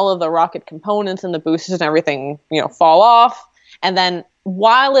up, all of the rocket components and the boosters and everything, fall off. And then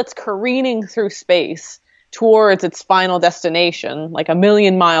while it's careening through space towards its final destination, like 1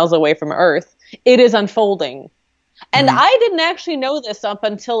 million miles away from Earth, it is unfolding. And I didn't actually know this up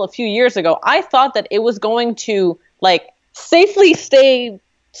until a few years ago. I thought that it was going to safely stay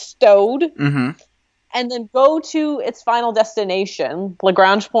stowed and then go to its final destination,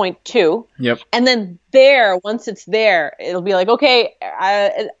 Lagrange point 2. Yep. And then once it's there, it'll be like, okay,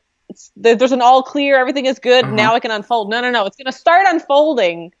 there's an all clear, everything is good, now it can unfold. No, it's going to start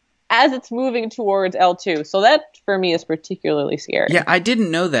unfolding as it's moving towards L2. So that, for me, is particularly scary. Yeah, I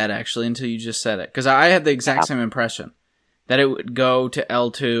didn't know that, actually, until you just said it. Because I had the exact same impression. That it would go to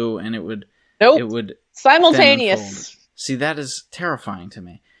L2, and it would... Nope. It would simultaneous. See, that is terrifying to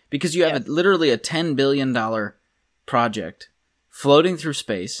me. Because you have literally a $10 billion project floating through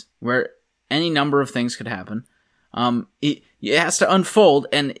space, where any number of things could happen. It has to unfold,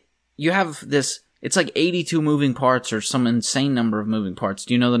 and you have this... It's like 82 moving parts or some insane number of moving parts.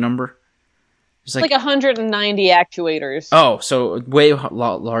 Do you know the number? It's like 190 actuators. Oh, so way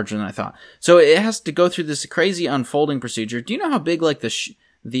larger than I thought. So it has to go through this crazy unfolding procedure. Do you know how big like the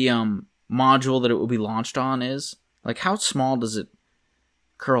module that it will be launched on is? Like how small does it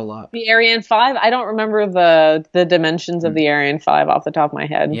curl up? The Ariane 5? I don't remember the dimensions of the Ariane 5 off the top of my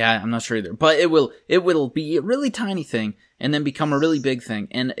head. Yeah, I'm not sure either. But it will be a really tiny thing and then become a really big thing.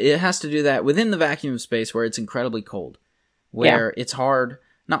 And it has to do that within the vacuum of space where it's incredibly cold. Where it's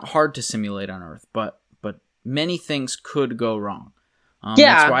not hard to simulate on Earth, but many things could go wrong.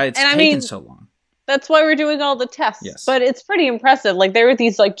 That's why it's taken so long. That's why we're doing all the tests. Yes. But it's pretty impressive. Like there are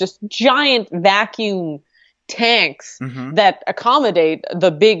these just giant vacuum tanks that accommodate the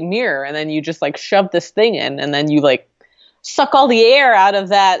big mirror, and then you just shove this thing in, and then you suck all the air out of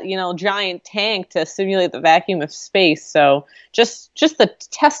that giant tank to simulate the vacuum of space. So just the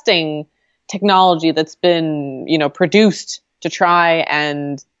testing technology that's been produced to try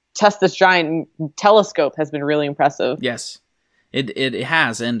and test this giant telescope has been really impressive. Yes, it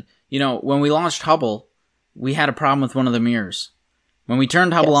has. And when we launched Hubble, we had a problem with one of the mirrors. When we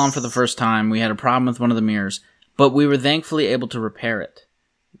turned Hubble on for the first time, we had a problem with one of the mirrors, but we were thankfully able to repair it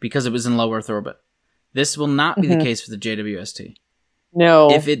because it was in low Earth orbit. This will not be the case with the JWST.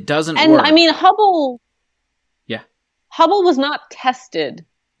 No. If it doesn't work... And I mean, Hubble... Yeah. Hubble was not tested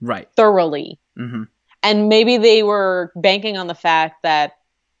thoroughly. Mm-hmm. And maybe they were banking on the fact that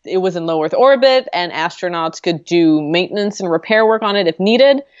it was in low Earth orbit and astronauts could do maintenance and repair work on it if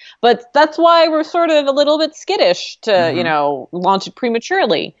needed. But that's why we're sort of a little bit skittish to, launch it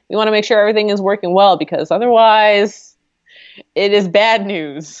prematurely. We want to make sure everything is working well because otherwise it is bad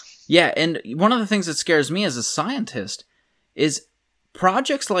news. Yeah, and one of the things that scares me as a scientist is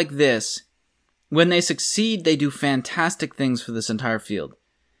projects like this, when they succeed, they do fantastic things for this entire field.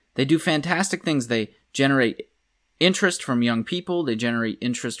 They do fantastic things. They generate interest from young people. They generate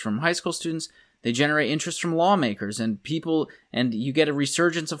interest from high school students. They generate interest from lawmakers and people, and you get a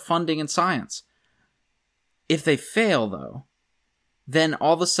resurgence of funding in science. If they fail, though, then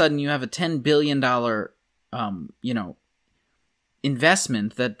all of a sudden you have a $10 billion,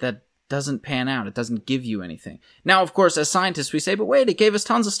 investment that doesn't pan out. It doesn't give you anything. Now, of course, as scientists, we say, but wait, it gave us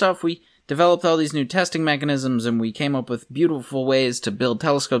tons of stuff. We developed all these new testing mechanisms, and we came up with beautiful ways to build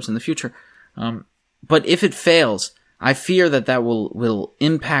telescopes in the future. But if it fails, I fear that will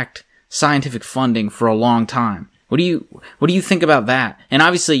impact scientific funding for a long time. What do you think about that? And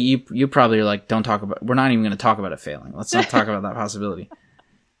obviously, you probably are like, don't talk about. We're not even going to talk about it failing. Let's not talk about that possibility.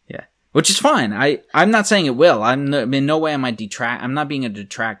 Yeah, which is fine. I'm not saying it will. In no way am I I'm not being a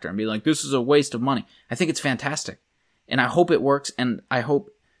detractor and be like, this is a waste of money. I think it's fantastic, and I hope it works, and I hope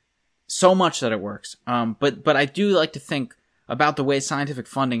so much that it works. But I do like to think about the way scientific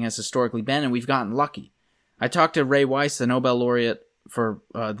funding has historically been, and we've gotten lucky. I talked to Ray Weiss, the Nobel laureate for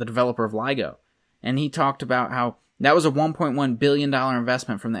the developer of LIGO, and he talked about how that was a $1.1 billion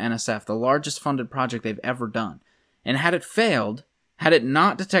investment from the NSF, the largest funded project they've ever done. And had it failed, had it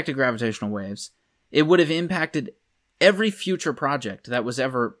not detected gravitational waves, it would have impacted every future project that was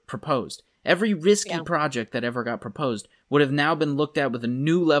ever proposed. Every risky project that ever got proposed would have now been looked at with a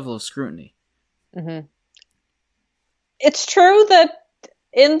new level of scrutiny. Mm-hmm. It's true that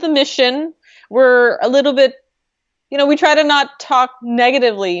in the mission, we're a little bit, we try to not talk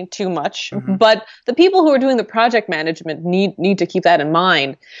negatively too much, but the people who are doing the project management need to keep that in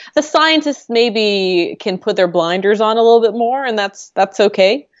mind. The scientists maybe can put their blinders on a little bit more, and that's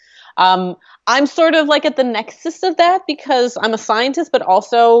okay. I'm sort of like at the nexus of that because I'm a scientist, but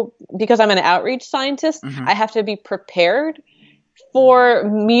also because I'm an outreach scientist, I have to be prepared for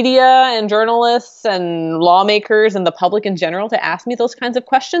media and journalists and lawmakers and the public in general to ask me those kinds of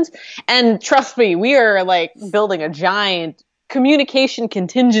questions. And trust me, we are like building a giant communication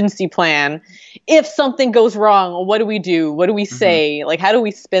contingency plan. If something goes wrong, what do we do? What do we say? Like, how do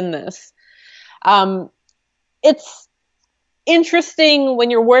we spin this? It's interesting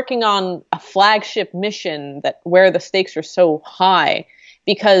when you're working on a flagship mission where the stakes are so high,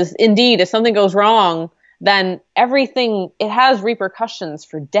 because indeed, if something goes wrong, then it has repercussions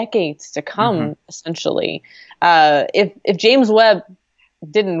for decades to come, essentially. If James Webb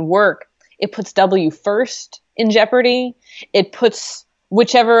didn't work, it puts W first in jeopardy. It puts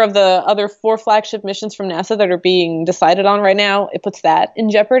whichever of the other 4 flagship missions from NASA that are being decided on right now, it puts that in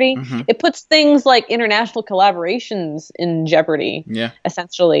jeopardy. It puts things like international collaborations in jeopardy,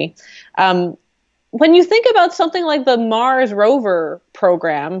 essentially. When you think about something like the Mars rover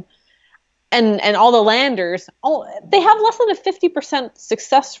program, and all the landers, they have less than a 50%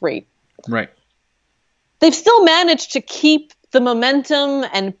 success rate. Right. They've still managed to keep the momentum,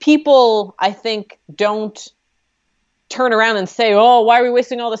 and people, I think, don't turn around and say, oh, why are we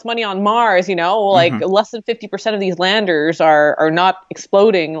wasting all this money on Mars? Like less than 50% of these landers are not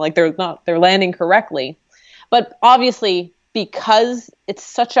exploding, like they're landing correctly. But obviously, because it's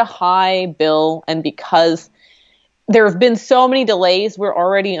such a high bill and because there have been so many delays, we're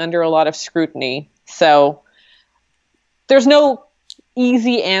already under a lot of scrutiny. So there's no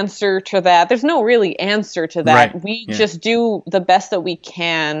easy answer to that. There's no really answer to that. Right. We just do the best that we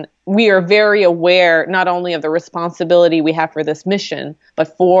can. We are very aware not only of the responsibility we have for this mission,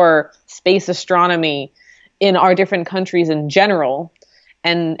 but for space astronomy in our different countries in general.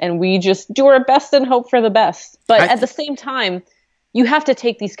 And we just do our best and hope for the best. But at the same time, you have to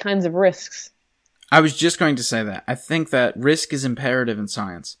take these kinds of risks. I was just going to say that. I think that risk is imperative in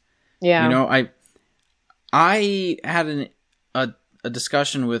science. Yeah. I had a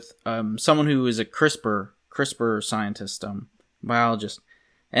discussion with someone who is a CRISPR scientist, biologist,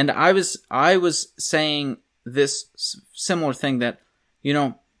 and I was saying this similar thing that,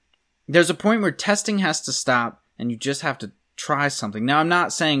 there's a point where testing has to stop and you just have to try something. Now, I'm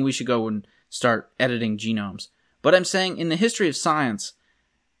not saying we should go and start editing genomes, but I'm saying in the history of science,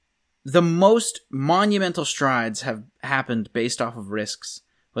 the most monumental strides have happened based off of risks,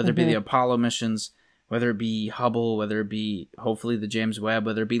 whether it be the Apollo missions, whether it be Hubble, whether it be, hopefully, the James Webb,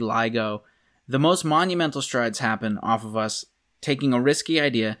 whether it be LIGO. The most monumental strides happen off of us taking a risky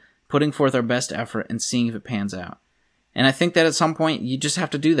idea, putting forth our best effort, and seeing if it pans out. And I think that at some point, you just have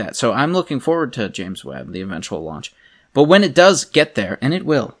to do that. So I'm looking forward to James Webb, the eventual launch. But when it does get there, and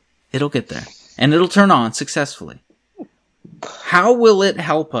it'll get there, and it'll turn on successfully, how will it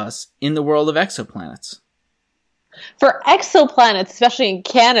help us in the world of exoplanets? For exoplanets, especially in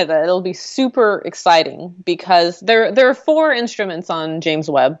Canada, it'll be super exciting because there are 4 instruments on James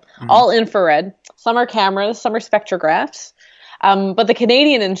Webb, all infrared. Some are cameras, some are spectrographs. But the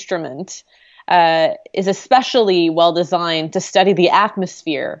Canadian instrument is especially well designed to study the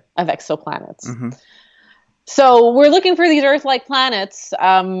atmosphere of exoplanets. So we're looking for these Earth-like planets.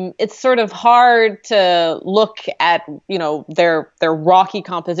 It's sort of hard to look at, their rocky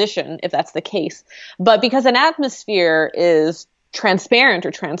composition, if that's the case. But because an atmosphere is transparent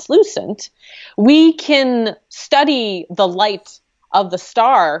or translucent, we can study the light of the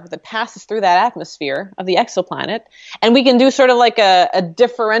star that passes through that atmosphere of the exoplanet. And we can do sort of like a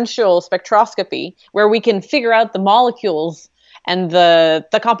differential spectroscopy where we can figure out the molecules and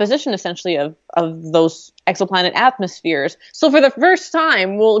the composition essentially of those exoplanet atmospheres. So for the first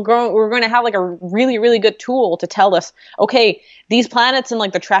time, we're going to have like a really, really good tool to tell us, okay, these planets in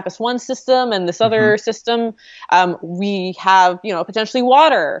like the TRAPPIST-1 system and this other system, we have, potentially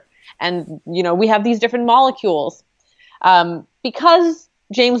water, and, we have these different molecules. Because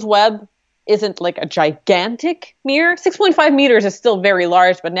James Webb isn't like a gigantic mirror. 6.5 meters is still very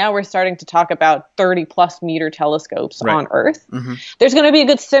large, but now we're starting to talk about 30 plus meter telescopes on Earth. There's going to be a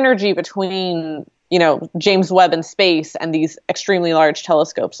good synergy between, James Webb in space and these extremely large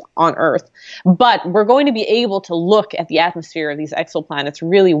telescopes on Earth. But we're going to be able to look at the atmosphere of these exoplanets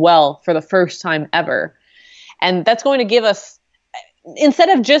really well for the first time ever. And that's going to give us, instead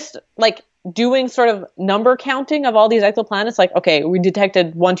of just like doing sort of number counting of all these exoplanets, like, okay, we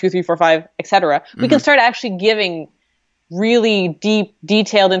detected 1, 2, 3, 4, 5, etc., we can start actually giving really deep,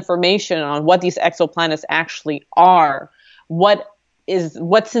 detailed information on what these exoplanets actually are,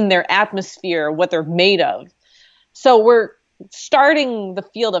 what's in their atmosphere, what they're made of. So we're starting the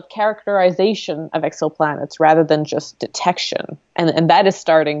field of characterization of exoplanets rather than just detection. And that is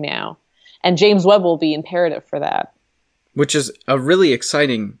starting now. And James Webb will be imperative for that. Which is a really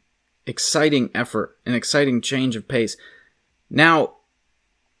exciting effort, an exciting change of pace. Now,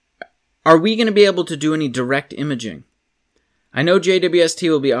 are we going to be able to do any direct imaging? I know JWST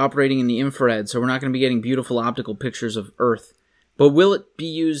will be operating in the infrared, so we're not going to be getting beautiful optical pictures of Earth. But will it be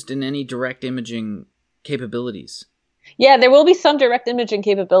used in any direct imaging capabilities? Yeah, there will be some direct imaging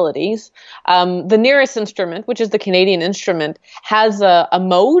capabilities. The nearest instrument, which is the Canadian instrument, has a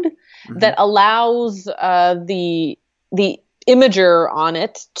mode that allows the imager on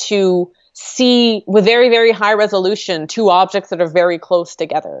it to see with very, very high resolution 2 objects that are very close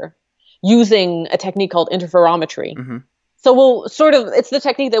together using a technique called interferometry. So it's the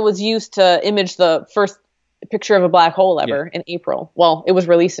technique that was used to image the first picture of a black hole ever in April. Well, it was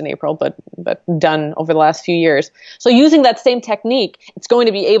released in April, but done over the last few years. So using that same technique, it's going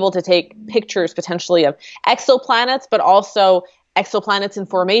to be able to take pictures potentially of exoplanets, but also exoplanets in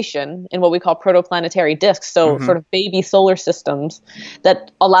formation in what we call protoplanetary disks, so sort of baby solar systems, that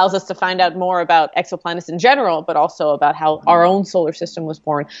allows us to find out more about exoplanets in general, but also about how our own solar system was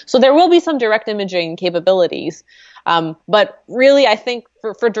born. So there will be some direct imaging capabilities. But really, I think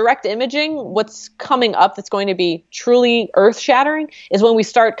for direct imaging, what's coming up that's going to be truly earth-shattering is when we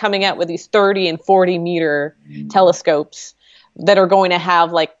start coming out with these 30 and 40-meter telescopes that are going to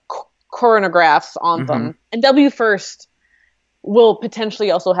have like coronagraphs on them. And WFIRST will potentially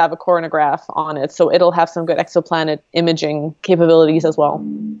also have a coronagraph on it, so it'll have some good exoplanet imaging capabilities as well.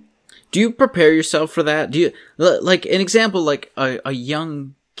 Do you prepare yourself for that? Do you, like an example, like a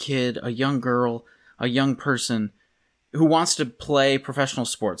young kid, a young girl, a young person who wants to play professional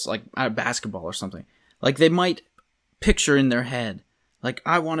sports, like basketball or something, like they might picture in their head, like,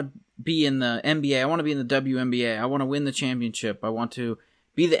 I want to be in the NBA, I want to be in the WNBA, I want to win the championship, I want to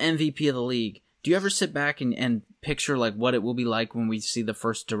be the MVP of the league. Do you ever sit back and picture like what it will be like when we see the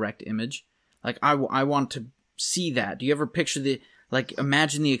first direct image? Like, I want to see that. Do you ever picture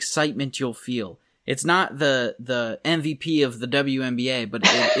imagine the excitement you'll feel? It's not the MVP of the WNBA, but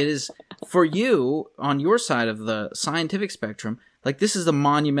it is for you on your side of the scientific spectrum. Like, this is a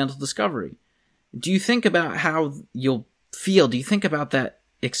monumental discovery. Do you think about how you'll feel? Do you think about that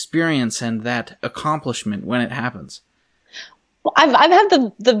experience and that accomplishment when it happens? Well, I've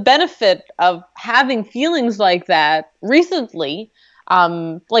had the benefit of having feelings like that recently,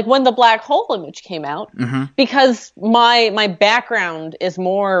 like when the black hole image came out, because my background is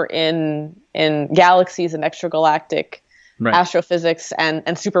more in galaxies and extragalactic astrophysics and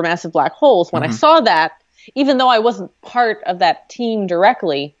supermassive black holes. When I saw that, even though I wasn't part of that team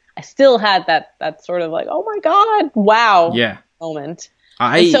directly, I still had that sort of like, oh my God, wow moment.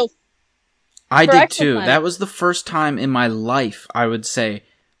 I did too. That was the first time in my life, I would say,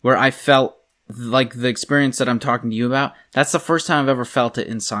 where I felt like the experience that I'm talking to you about. That's the first time I've ever felt it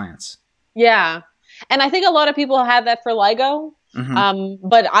in science. Yeah. And I think a lot of people had that for LIGO.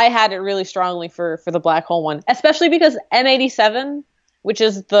 But I had it really strongly for the black hole one, especially because M87, which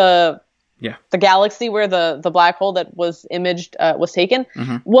is the galaxy where the black hole that was imaged was taken,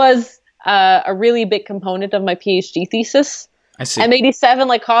 was a really big component of my PhD thesis. I see.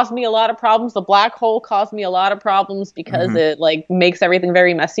 M87 caused me a lot of problems. The black hole caused me a lot of problems because it makes everything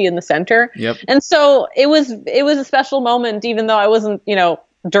very messy in the center. Yep. And so it was a special moment, even though I wasn't,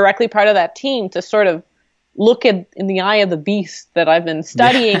 directly part of that team, to sort of look in the eye of the beast that I've been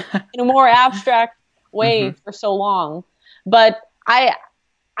studying in a more abstract way for so long. But I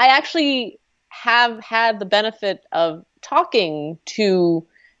actually have had the benefit of talking to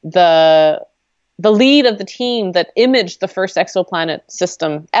the lead of the team that imaged the first exoplanet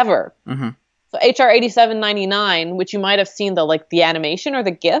system ever. So HR 8799, which you might have seen the animation or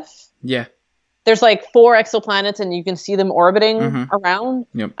the GIF. Yeah. There's 4 exoplanets and you can see them orbiting around.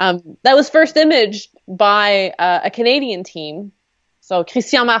 Yep. That was first imaged by a Canadian team. So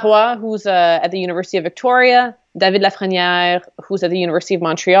Christian Marois, who's at the University of Victoria, David Lafrenière, who's at the University of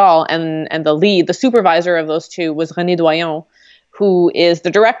Montreal, and the supervisor of those two was René Doyon, who is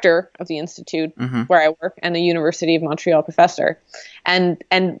the director of the institute where I work and a University of Montreal professor. And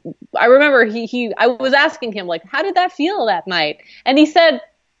I remember I was asking him, how did that feel that night? And he said,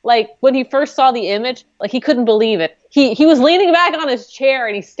 when he first saw the image, he couldn't believe it. He was leaning back on his chair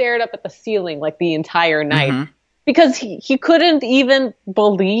and he stared up at the ceiling the entire night because he couldn't even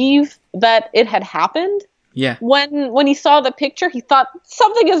believe that it had happened. Yeah. When he saw the picture, he thought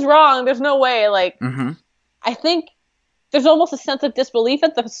something is wrong. There's no way. Like, I think there's almost a sense of disbelief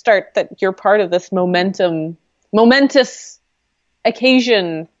at the start that you're part of this momentous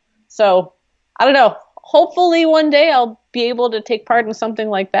occasion. So I don't know. Hopefully one day I'll be able to take part in something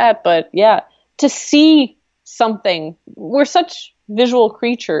like that. But yeah, to see something, we're such visual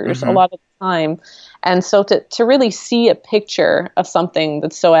creatures a lot of the time. And so to really see a picture of something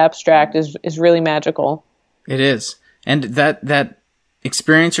that's so abstract is really magical. It is. And that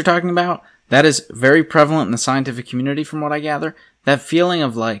experience you're talking about, that is very prevalent in the scientific community from what I gather. That feeling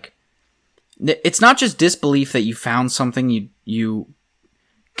of like, it's not just disbelief that you found something you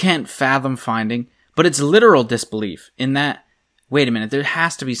can't fathom finding, but it's literal disbelief in that, wait a minute, there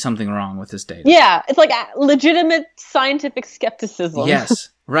has to be something wrong with this data. Yeah, it's like legitimate scientific skepticism. Yes,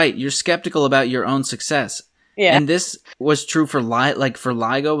 right. You're skeptical about your own success. Yeah. And this was true for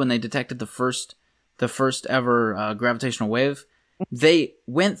LIGO when they detected the first ever gravitational wave. They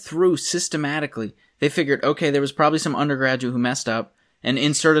went through systematically. They figured, okay, there was probably some undergraduate who messed up and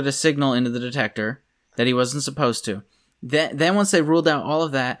inserted a signal into the detector that he wasn't supposed to. Then once they ruled out all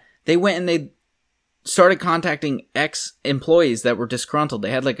of that, they went and they started contacting ex-employees that were disgruntled.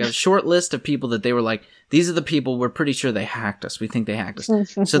 They had like a short list of people that they were like, these are the people, we're pretty sure they hacked us. We think they hacked us.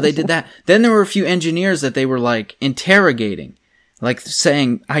 So they did that. Then there were a few engineers that they were like interrogating, like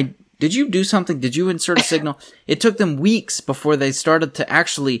saying, did you do something? Did you insert a signal? It took them weeks before they started to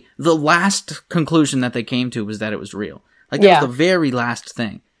actually, the last conclusion that they came to was that it was real. Like that was the very last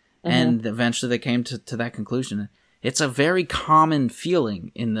thing. And eventually they came to that conclusion. It's a very common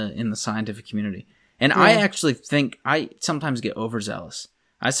feeling in the scientific community. And I actually think I sometimes get overzealous.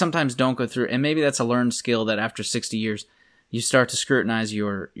 I sometimes don't go through, and maybe that's a learned skill that after 60 years, you start to scrutinize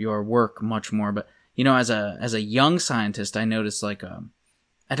your work much more. But, you know, as a young scientist, I notice like,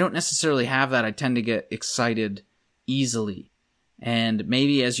 I don't necessarily have that. I tend to get excited easily. And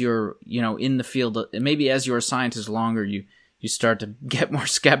maybe as you're, you know, in the field, maybe as you're a scientist longer, you start to get more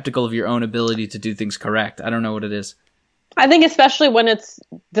skeptical of your own ability to do things correct. I don't know what it is. I think especially when it's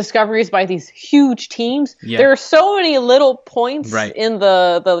discoveries by these huge teams, there are so many little points in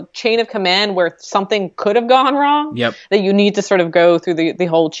the chain of command where something could have gone wrong that you need to sort of go through the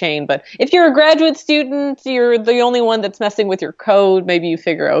whole chain. But if you're a graduate student, you're the only one that's messing with your code, maybe you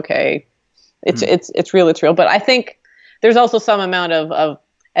figure, okay, it's real. But I think there's also some amount of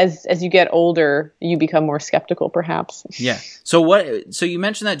as you get older, you become more skeptical, perhaps. Yeah. So you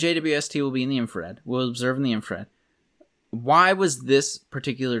mentioned that JWST will be in the infrared. We'll observe in the infrared. Why was this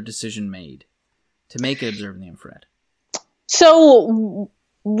particular decision made to make it observe in the infrared? So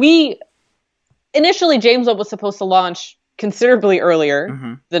initially James Webb was supposed to launch considerably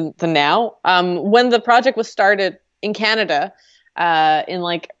earlier than now. When the project was started in Canada in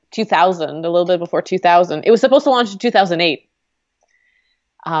like 2000, a little bit before 2000, it was supposed to launch in 2008.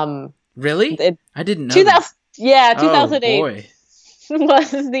 Really? I didn't know. 2008 oh, boy.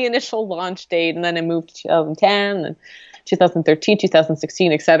 was the initial launch date, and then it moved to 2010 and 2013,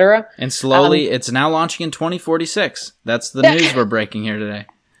 2016, etc. And slowly, it's now launching in 2046. That's the news we're breaking here today.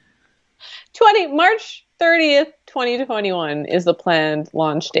 March 30th, 2021 is the planned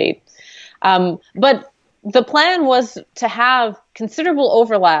launch date. But the plan was to have considerable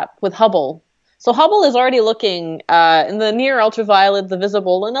overlap with Hubble. So Hubble is already looking in the near ultraviolet, the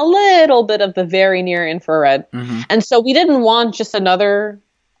visible, and a little bit of the very near infrared. And so we didn't want just another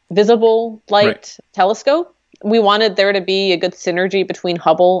visible light telescope. We wanted there to be a good synergy between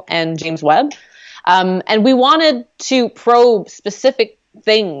Hubble and James Webb. And we wanted to probe specific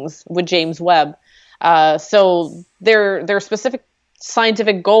things with James Webb. So there are specific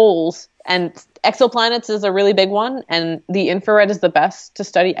scientific goals, and exoplanets is a really big one, and the infrared is the best to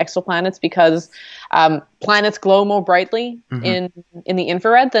study exoplanets because planets glow more brightly in the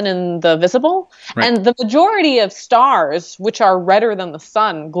infrared than in the visible. And the majority of stars, which are redder than the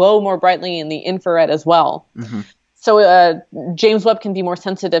sun, glow more brightly in the infrared as well. So James Webb can be more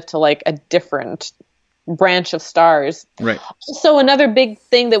sensitive to like a different branch of stars. So another big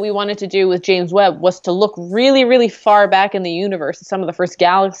thing that we wanted to do with James Webb was to look really, really far back in the universe at some of the first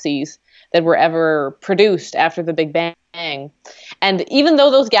galaxies that were ever produced after the Big Bang. And even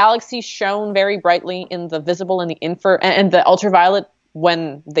though those galaxies shone very brightly in the visible and the ultraviolet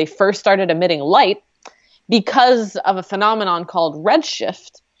when they first started emitting light, because of a phenomenon called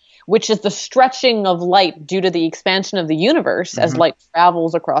redshift, which is the stretching of light due to the expansion of the universe as light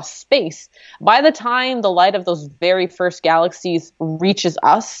travels across space. By the time the light of those very first galaxies reaches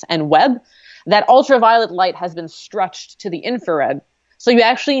us and Webb, that ultraviolet light has been stretched to the infrared. So you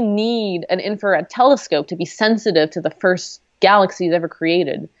actually need an infrared telescope to be sensitive to the first galaxies ever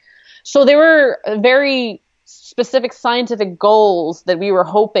created. So there were very specific scientific goals that we were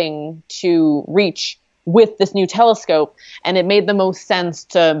hoping to reach with this new telescope, and it made the most sense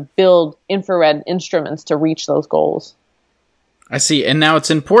to build infrared instruments to reach those goals. I see. And now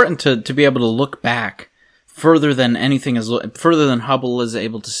it's important to be able to look back further than further than Hubble is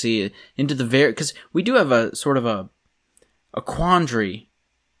able to see into the because we do have a sort of a quandary,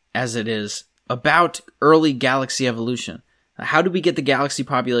 as it is, about early galaxy evolution. How do we get the galaxy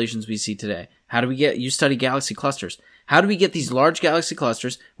populations we see today? You study galaxy clusters. How do we get these large galaxy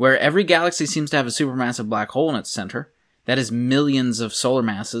clusters where every galaxy seems to have a supermassive black hole in its center that is millions of solar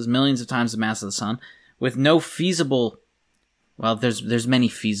masses, millions of times the mass of the sun, with no feasible, well, there's many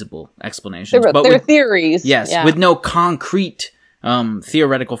feasible explanations. There are theories. Yes, yeah. With no concrete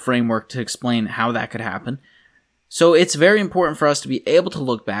theoretical framework to explain how that could happen. So it's very important for us to be able to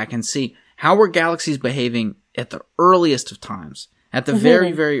look back and see how were galaxies behaving at the earliest of times, at the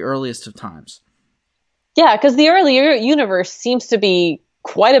very, very earliest of times. Yeah, because the early universe seems to be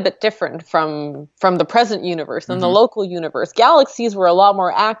quite a bit different from the present universe than the local universe. Galaxies were a lot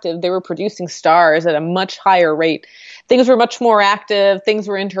more active. They were producing stars at a much higher rate. Things were much more active. Things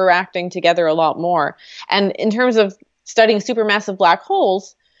were interacting together a lot more. And in terms of studying supermassive black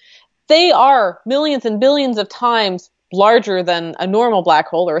holes, they are millions and billions of times larger than a normal black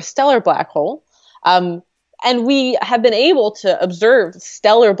hole or a stellar black hole. And we have been able to observe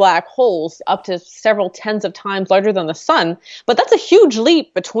stellar black holes up to several tens of times larger than the sun. But that's a huge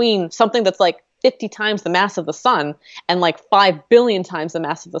leap between something that's like 50 times the mass of the sun and like 5 billion times the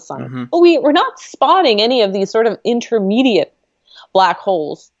mass of the sun. But we're not spotting any of these sort of intermediate black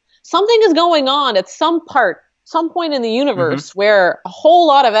holes. Something is going on at some point in the universe where a whole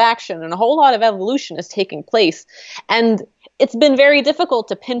lot of action and a whole lot of evolution is taking place. And it's been very difficult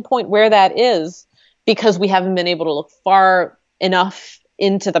to pinpoint where that is, because we haven't been able to look far enough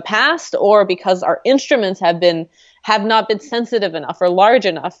into the past, or because our instruments have not been sensitive enough or large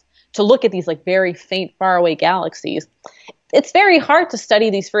enough to look at these like very faint, faraway galaxies. It's very hard to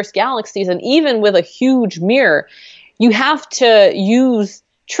study these first galaxies, and even with a huge mirror, you have to use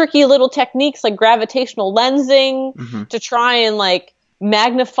tricky little techniques like gravitational lensing to try and like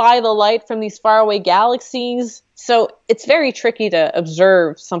magnify the light from these faraway galaxies. So it's very tricky to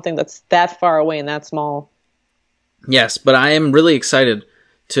observe something that's that far away and that small. Yes, but I am really excited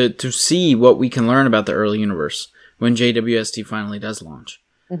to see what we can learn about the early universe when JWST finally does launch.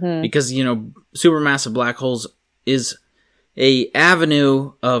 Because, supermassive black holes is a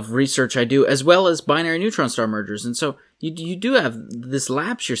avenue of research I do, as well as binary neutron star mergers. And so you do have this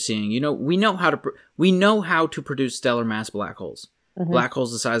lapse you're seeing. We know how to produce stellar mass black holes. Black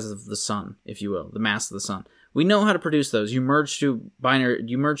holes the size of the sun, if you will, the mass of the sun. We know how to produce those. You merge two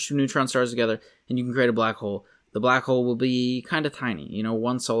neutron stars together, and you can create a black hole. The black hole will be kind of tiny,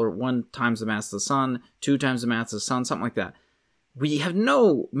 1 times the mass of the sun, 2 times the mass of the sun, something like that. We have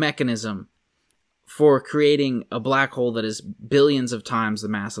no mechanism for creating a black hole that is billions of times the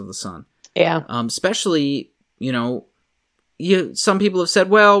mass of the sun. Yeah. Especially, some people have said,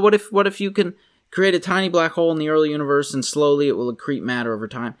 well, what if you can create a tiny black hole in the early universe and slowly it will accrete matter over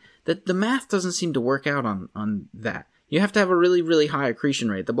time? That the math doesn't seem to work out on that. You have to have a really, really high accretion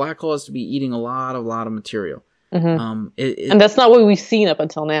rate. The black hole has to be eating a lot of material. And that's not what we've seen up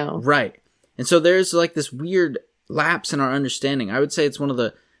until now. Right. And so there's like this weird lapse in our understanding. I would say it's one of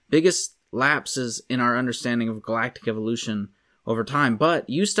the biggest lapses in our understanding of galactic evolution over time. But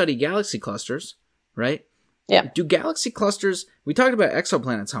you study galaxy clusters, right? Yeah. Do galaxy clusters, we talked about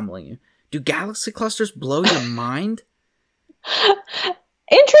exoplanets humbling you. Do galaxy clusters blow your mind?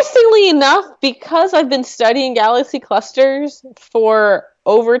 Interestingly enough, because I've been studying galaxy clusters for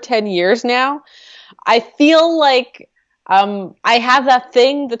over 10 years now, I feel like I have that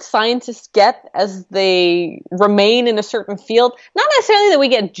thing that scientists get as they remain in a certain field. Not necessarily that we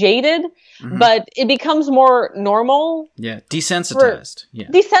get jaded, but it becomes more normal. Yeah, desensitized.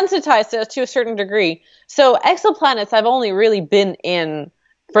 Desensitized to a certain degree. So exoplanets I've only really been in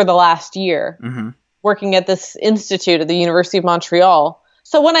for the last year, working at this institute at the University of Montreal.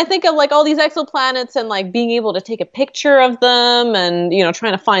 So when I think of like all these exoplanets and like being able to take a picture of them and,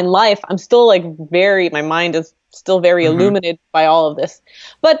 trying to find life, I'm still like my mind is still very illuminated by all of this.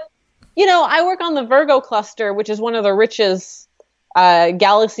 But, I work on the Virgo cluster, which is one of the richest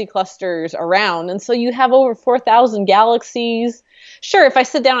galaxy clusters around. And so you have over 4,000 galaxies. Sure, if I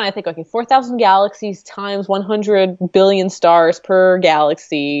sit down and I think, okay, 4,000 galaxies times 100 billion stars per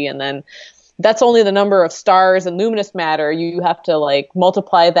galaxy, and then that's only the number of stars and luminous matter. You have to like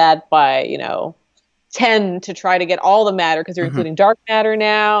multiply that by, 10 to try to get all the matter because you're including dark matter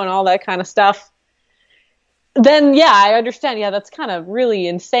now and all that kind of stuff, then yeah, I understand. Yeah, that's kind of really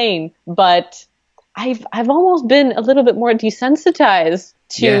insane. But I've almost been a little bit more desensitized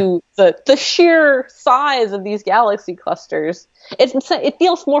to the sheer size of these galaxy clusters. It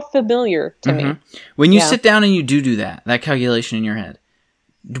feels more familiar to me. When you sit down and you do that calculation in your head,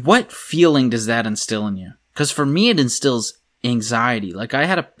 what feeling does that instill in you? Because for me, it instills anxiety. Like I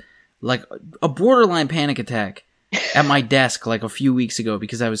had a borderline panic attack at my desk like a few weeks ago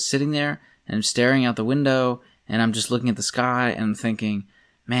because I was sitting there and I'm staring out the window and I'm just looking at the sky and I'm thinking,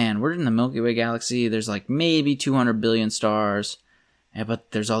 man, we're in the Milky Way galaxy. There's like maybe 200 billion stars,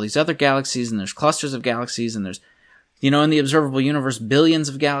 but there's all these other galaxies and there's clusters of galaxies and there's, in the observable universe, billions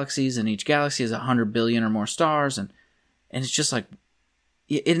of galaxies, and each galaxy has 100 billion or more stars. And it's just like,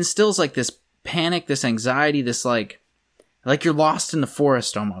 it instills like this panic, this anxiety, this like you're lost in the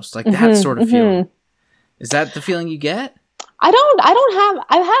forest almost, like that sort of feeling. Is that the feeling you get? I've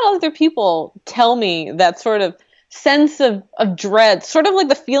had other people tell me that sort of sense of dread, sort of like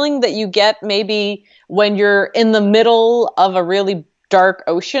the feeling that you get maybe when you're in the middle of a really dark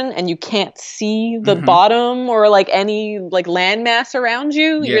ocean and you can't see the bottom or like any like landmass around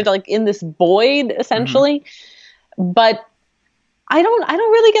you. You're like in this void essentially. But I don't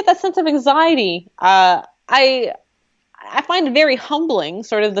really get that sense of anxiety. I find it very humbling,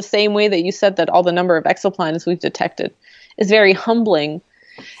 sort of the same way that you said that all the number of exoplanets we've detected is very humbling.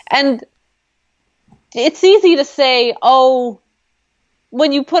 And it's easy to say, oh,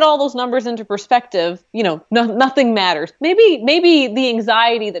 when you put all those numbers into perspective, nothing matters. Maybe the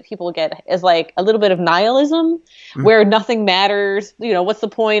anxiety that people get is like a little bit of nihilism, where nothing matters. What's the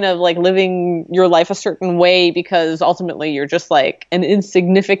point of like living your life a certain way because ultimately you're just like an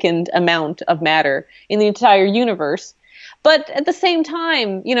insignificant amount of matter in the entire universe. But at the same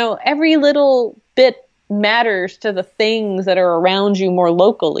time, every little bit matters to the things that are around you more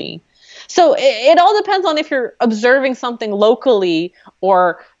locally. So it all depends on if you're observing something locally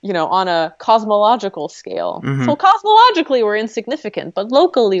or, on a cosmological scale. So cosmologically, we're insignificant, but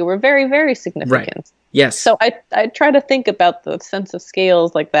locally, we're very, very significant. Right. Yes. So I try to think about the sense of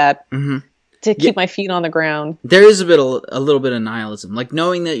scales like that to keep my feet on the ground. There is a little bit of nihilism, like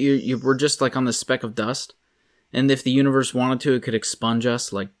knowing that we're just like on this speck of dust, and if the universe wanted to, it could expunge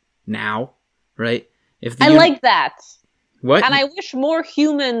us like now, right? I like that. What? And I wish more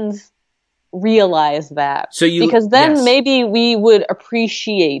humans realize that. Because then maybe we would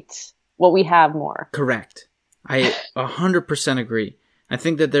appreciate what we have more. Correct. I 100% agree. I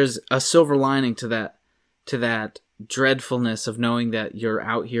think that there's a silver lining to that dreadfulness of knowing that you're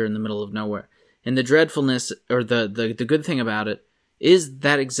out here in the middle of nowhere. And the dreadfulness, or the good thing about it, is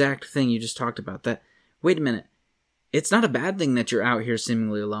that exact thing you just talked about. That, wait a minute, it's not a bad thing that you're out here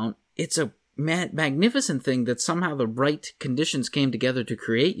seemingly alone. It's a magnificent thing that somehow the right conditions came together to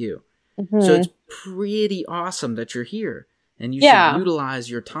create you. So it's pretty awesome that you're here, and you should utilize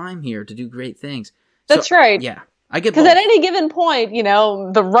your time here to do great things. That's right. Yeah, I get because at any given point,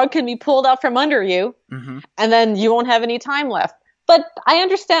 the rug can be pulled out from under you, and then you won't have any time left. But I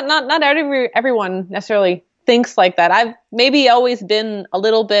understand not everyone necessarily thinks like that. I've maybe always been a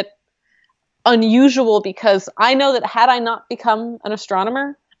little bit unusual because I know that had I not become an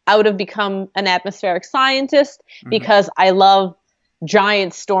astronomer, I would have become an atmospheric scientist because I love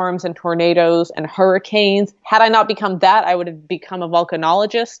giant storms and tornadoes and hurricanes. Had I not become that, I would have become a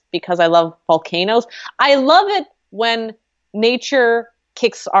volcanologist because I love volcanoes. I love it when nature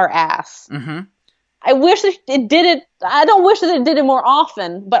kicks our ass. I wish that it did it. I don't wish that it did it more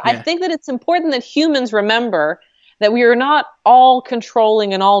often, but I think that it's important that humans remember that we are not all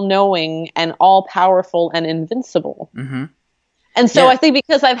controlling and all knowing and all powerful and invincible. And so I think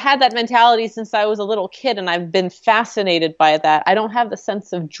because I've had that mentality since I was a little kid and I've been fascinated by that, I don't have the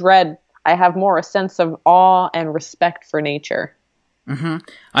sense of dread. I have more a sense of awe and respect for nature.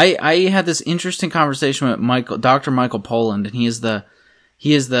 I had this interesting conversation with Dr. Michael Poland, and he is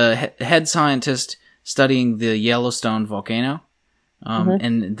the head scientist studying the Yellowstone volcano,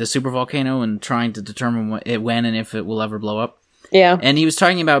 and the supervolcano, and trying to determine when and if it will ever blow up. Yeah. And he was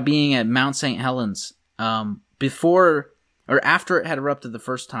talking about being at Mount St. Helens before or after it had erupted the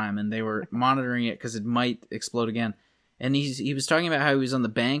first time, and they were monitoring it because it might explode again. And he was talking about how he was on the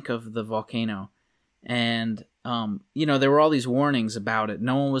bank of the volcano, and there were all these warnings about it.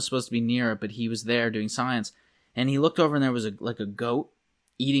 No one was supposed to be near it, but he was there doing science. And he looked over, and there was a goat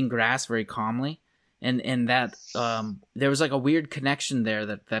eating grass very calmly, and that there was like a weird connection there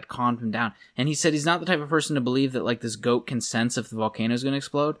that calmed him down. And he said he's not the type of person to believe that like this goat can sense if the volcano is going to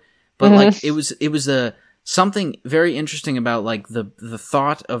explode, but like it was something very interesting about like the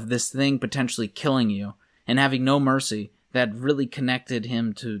thought of this thing potentially killing you and having no mercy that really connected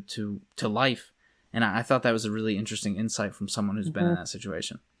him to life. And I thought that was a really interesting insight from someone who's been in that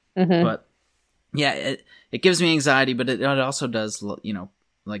situation. But yeah, it gives me anxiety, but it also does, you know,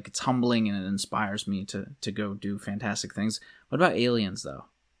 like it's humbling and it inspires me to go do fantastic things. What about aliens, though?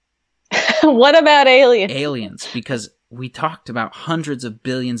 What about aliens? Aliens, because we talked about hundreds of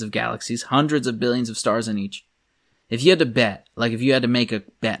billions of galaxies, hundreds of billions of stars in each. If you had to bet, like if you had to make a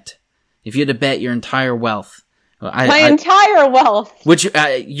bet, if you had to bet your entire wealth, entire wealth, which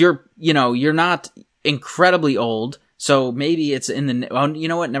you're not incredibly old, so maybe it's in the. Oh, you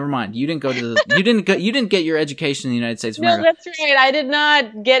know what? Never mind. You didn't go to the. You didn't get your education in the United States of America. No, that's right. I did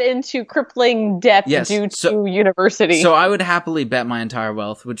not get into crippling debt due to university. So I would happily bet my entire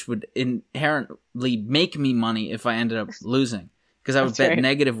wealth, which would inherently make me money if I ended up losing, because I would bet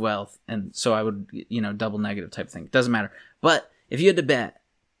negative wealth, and so I would, double negative type thing. Doesn't matter. But if you had to bet,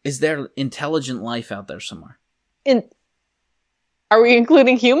 is there intelligent life out there somewhere? Are we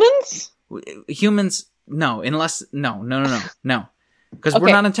including humans? Humans. No, unless no, because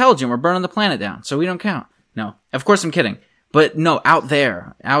we're not intelligent. We're burning the planet down, so we don't count. No, of course I'm kidding, but no, out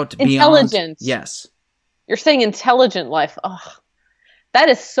there, intelligent. Beyond. Yes, you're saying intelligent life. Oh, that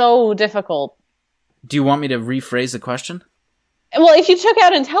is so difficult. Do you want me to rephrase the question? Well, if you took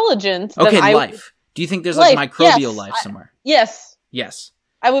out intelligence, okay, then life. Do you think there's like microbial life somewhere? Yes. Yes.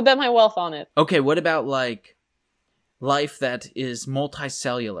 I would bet my wealth on it. Okay, what about like life that is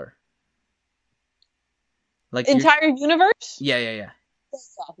multicellular? Like entire universe? Yeah.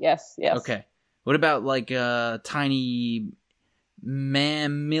 Yes. Okay. What about like tiny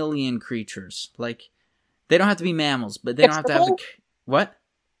mammalian creatures? Like they don't have to be mammals, but they don't have to have the what?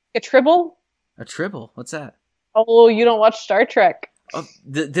 A tribble? A tribble? What's that? Oh, you don't watch Star Trek. Oh,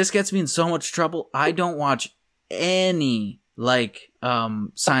 this gets me in so much trouble. I don't watch any like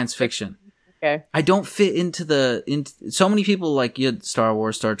science fiction. Okay. I don't fit into so many people like you had Star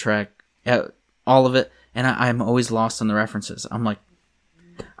Wars, Star Trek, all of it. And I'm always lost on the references. I'm like,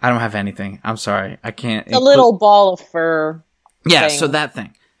 I don't have anything. I'm sorry. I can't. A little ball of fur. Yeah, thing. So that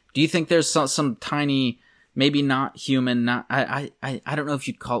thing. Do you think there's some tiny, maybe not human, I don't know if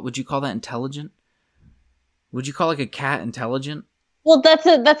would you call that intelligent? Would you call like a cat intelligent? Well, that's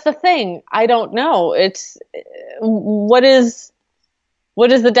the thing. I don't know. It's, what is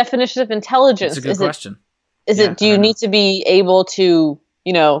the definition of intelligence? It's a good question. Do you need to be able to,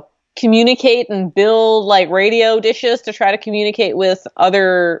 communicate and build like radio dishes to try to communicate with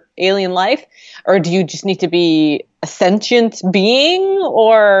other alien life, or do you just need to be a sentient being?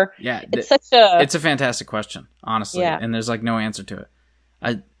 Or it's a fantastic question, honestly, and there's like no answer to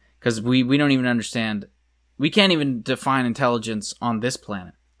it. Because we don't even understand. We can't even define intelligence on this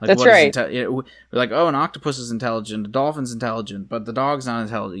planet. Like, that's right. We're like, oh, an octopus is intelligent, a dolphin's intelligent, but the dog's not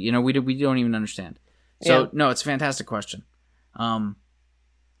intelligent. We don't even understand. So no, it's a fantastic question.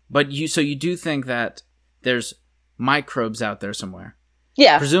 But you do think that there's microbes out there somewhere?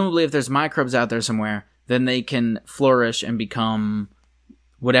 Yeah. Presumably, if there's microbes out there somewhere, then they can flourish and become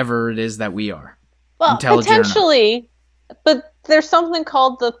whatever it is that we are. Well, potentially, but there's something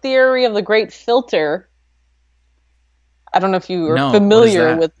called the theory of the great filter. I don't know if you are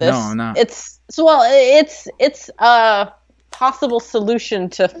familiar with this. No, I'm not. It's a possible solution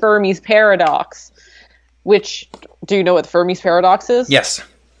to Fermi's paradox. Which, do you know what Fermi's paradox is? Yes.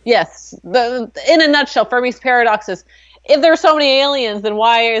 Yes. In a nutshell, Fermi's paradox is, if there are so many aliens, then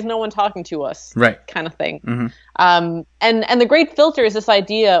why is no one talking to us? Right. Kind of thing. Mm-hmm. And the great filter is this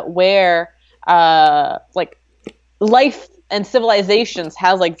idea where like life and civilizations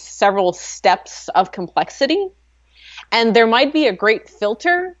has like several steps of complexity, and there might be a great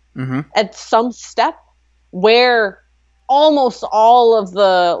filter at some step where almost all of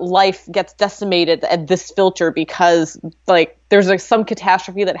the life gets decimated at this filter because like there's like some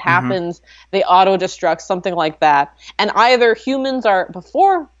catastrophe that happens, they auto-destruct, something like that. And either humans are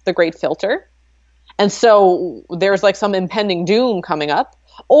before the great filter, and so there's like some impending doom coming up,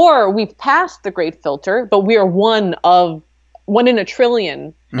 or we've passed the great filter, but we are one in a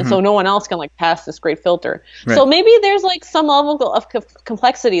trillion, and so no one else can like pass this great filter. Right. So maybe there's like some level of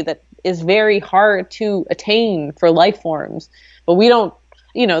complexity that is very hard to attain for life forms, but we don't,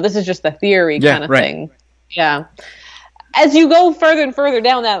 this is just a theory kind of thing. Yeah. As you go further and further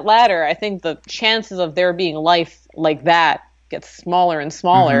down that ladder, I think the chances of there being life like that gets smaller and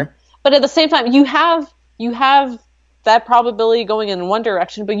smaller. But at the same time, you have that probability going in one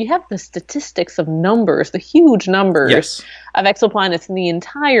direction, but you have the statistics of numbers, the huge numbers of exoplanets in the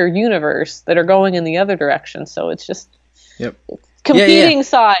entire universe that are going in the other direction. So it's just, it's competing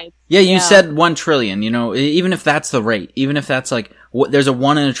sides. Yeah, you said 1 trillion, even if that's the rate, even if that's like, there's a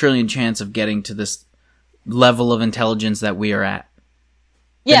 1 in a trillion chance of getting to this level of intelligence that we are at.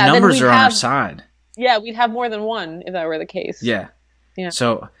 The numbers are on our side. Yeah, we'd have more than 1 if that were the case. Yeah.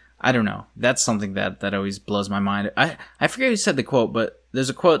 So, I don't know. That's something that always blows my mind. I forget who said the quote, but there's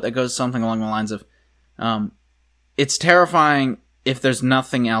a quote that goes something along the lines of, it's terrifying if there's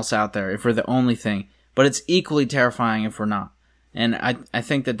nothing else out there, if we're the only thing, but it's equally terrifying if we're not. And I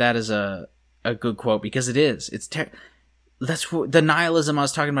think that is a good quote, because it is. That's the nihilism I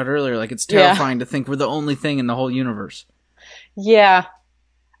was talking about earlier. Like, it's terrifying to think we're the only thing in the whole universe. Yeah.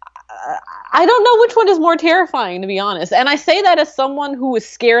 I don't know which one is more terrifying, to be honest. And I say that as someone who was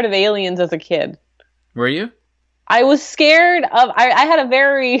scared of aliens as a kid. Were you? I was scared of... I had a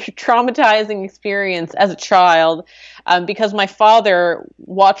very traumatizing experience as a child because my father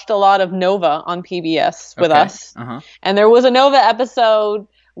watched a lot of Nova on PBS with us. Uh-huh. And there was a Nova episode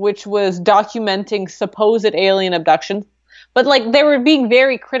which was documenting supposed alien abductions. But, like, they were being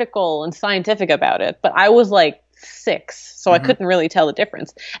very critical and scientific about it. But I was, like, 6, so I couldn't really tell the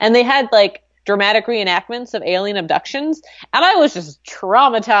difference. And they had, like, dramatic reenactments of alien abductions. And I was just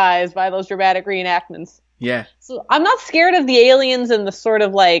traumatized by those dramatic reenactments. Yeah. So I'm not scared of the aliens and the sort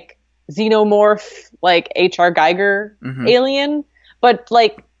of like xenomorph, like H.R. Geiger alien, but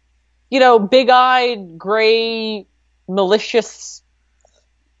like, big-eyed, gray, malicious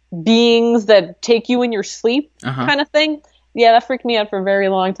beings that take you in your sleep kind of thing. Yeah, that freaked me out for a very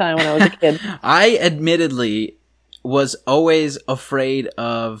long time when I was a kid. I admittedly was always afraid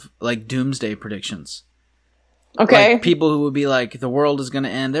of like doomsday predictions. Okay. Like people who would be like, the world is going to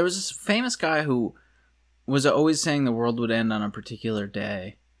end. There was this famous guy who was always saying the world would end on a particular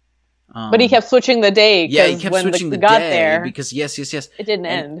day. But he kept switching the day. Yeah, he kept switching the day there, because yes. It didn't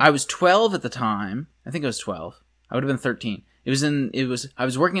end. I was 12 at the time. I think I was 12. I would have been 13. I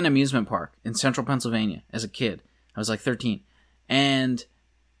was working in an amusement park in central Pennsylvania as a kid. I was like 13. And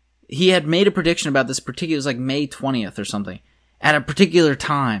he had made a prediction about this particular, it was like May 20th or something, at a particular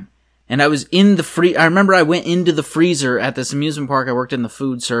time. And I was in the I remember I went into the freezer at this amusement park. I worked in the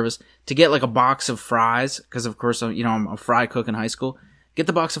food service to get like a box of fries. Because of course, I'm a fry cook in high school. Get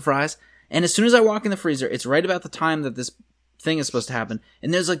the box of fries. And as soon as I walk in the freezer, it's right about the time that this thing is supposed to happen.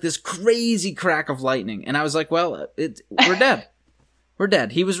 And there's like this crazy crack of lightning. And I was like, well, we're dead. We're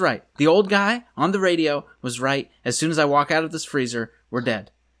dead. He was right. The old guy on the radio was right. As soon as I walk out of this freezer, we're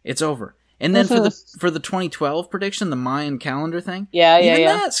dead. It's over. And then for the 2012 prediction, the Mayan calendar thing, even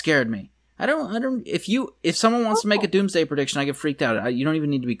that scared me. I don't. If someone wants to make a doomsday prediction, I get freaked out. You don't even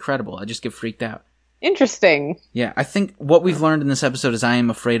need to be credible. I just get freaked out. Interesting. Yeah, I think what we've learned in this episode is I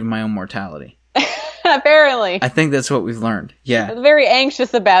am afraid of my own mortality. Apparently, I think that's what we've learned. Yeah, I'm very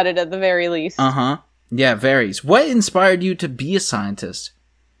anxious about it at the very least. Yeah, it varies. What inspired you to be a scientist?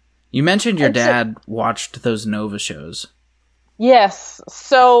 You mentioned your dad watched those Nova shows. Yes.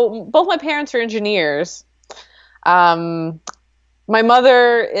 So both my parents are engineers. My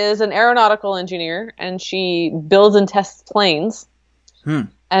mother is an aeronautical engineer, and she builds and tests planes.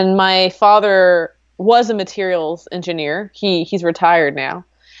 And my father was a materials engineer. He's retired now.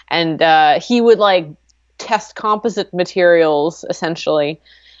 And he would like test composite materials essentially.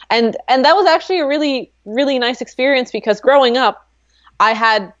 And that was actually a really, really nice experience because growing up, I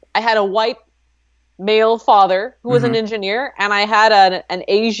had a white male father who was an engineer, and I had an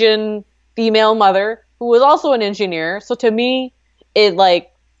Asian female mother who was also an engineer. So to me, it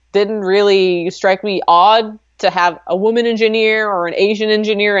like didn't really strike me odd to have a woman engineer or an Asian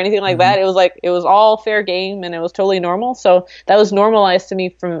engineer or anything like that. It was like, it was all fair game and it was totally normal. So that was normalized to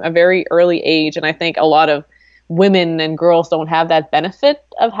me from a very early age. And I think a lot of women and girls don't have that benefit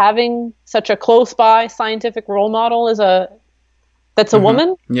of having such a close by scientific role model that's a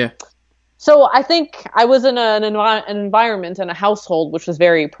woman. Yeah. So I think I was in an environment and a household which was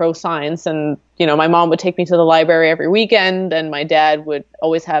very pro-science, and my mom would take me to the library every weekend, and my dad would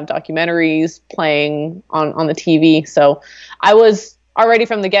always have documentaries playing on the TV. So I was already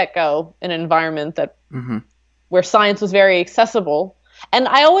from the get-go in an environment that where science was very accessible, and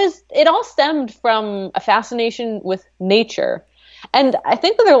it all stemmed from a fascination with nature. And I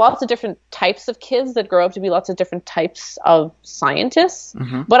think that there are lots of different types of kids that grow up to be lots of different types of scientists.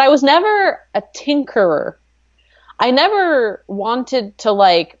 But I was never a tinkerer. I never wanted to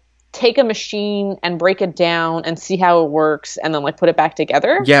like take a machine and break it down and see how it works and then like put it back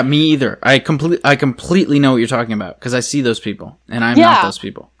together. Yeah, me either. I completely know what you're talking about because I see those people and I'm not those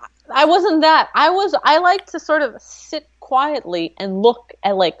people. I wasn't that. I like to sort of sit quietly and look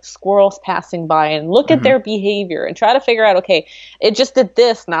at like squirrels passing by and look at their behavior and try to figure out, okay, it just did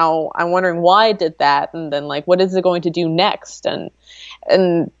this. Now I'm wondering why it did that. And then like, what is it going to do next?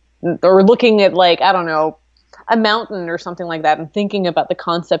 Or looking at like, I don't know, a mountain or something like that and thinking about the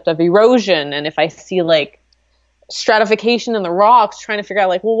concept of erosion. And if I see like stratification in the rocks, trying to figure out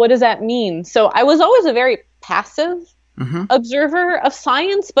like, well, what does that mean? So I was always a very passive observer of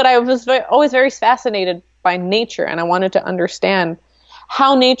science, but I was always very fascinated by nature, and I wanted to understand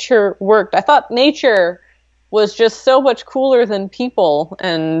how nature worked. I thought nature was just so much cooler than people,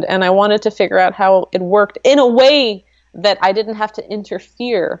 and I wanted to figure out how it worked in a way that I didn't have to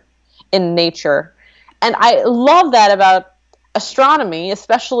interfere in nature. And I love that about astronomy,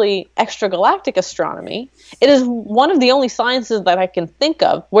 especially extragalactic astronomy. It is one of the only sciences that I can think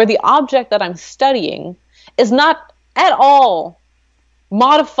of where the object that I'm studying is not at all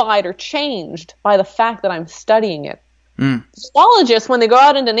modified or changed by the fact that I'm studying it. Zoologists, when they go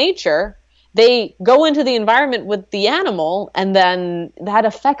out into nature, they go into the environment with the animal, and then that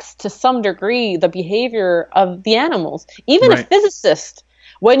affects to some degree the behavior of the animals. Even a physicist,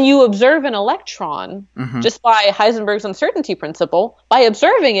 when you observe an electron, just by Heisenberg's uncertainty principle, by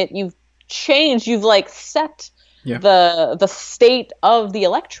observing it, you've like set the state of the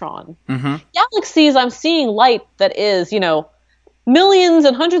electron. Galaxies, I'm seeing light that is, millions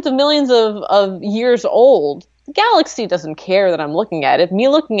and hundreds of millions of years old. The galaxy doesn't care that I'm looking at it. Me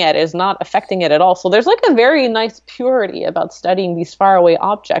looking at it is not affecting it at all. So there's like a very nice purity about studying these faraway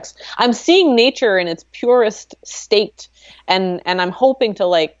objects. I'm seeing nature in its purest state, and I'm hoping to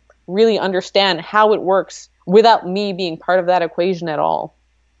like really understand how it works without me being part of that equation at all.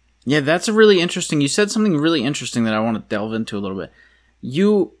 Yeah, that's a really interesting. You said something really interesting that I want to delve into a little bit.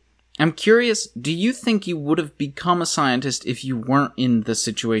 I'm curious, do you think you would have become a scientist if you weren't in the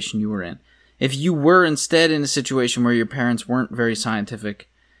situation you were in? If you were instead in a situation where your parents weren't very scientific,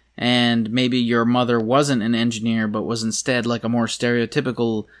 and maybe your mother wasn't an engineer, but was instead like a more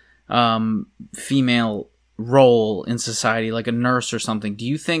stereotypical female role in society, like a nurse or something, do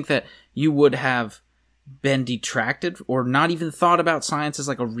you think that you would have been detracted or not even thought about science as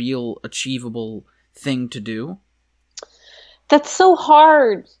like a real achievable thing to do? That's so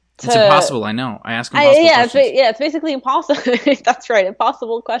hard. It's impossible, I know. I ask impossible questions. It's basically impossible. That's right,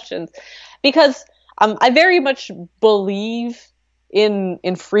 impossible questions. Because I very much believe in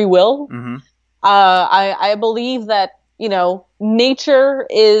free will. I believe that, nature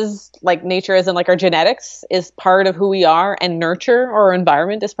as in like our genetics is part of who we are, and nurture or our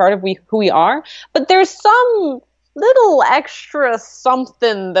environment is part of who we are. But there's some little extra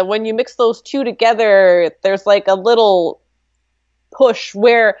something that when you mix those two together, there's like a little push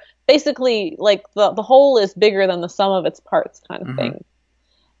where basically like the whole is bigger than the sum of its parts kind of thing.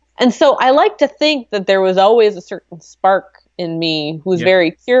 And so I like to think that there was always a certain spark in me who's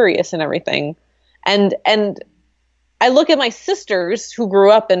very curious and everything. And I look at my sisters who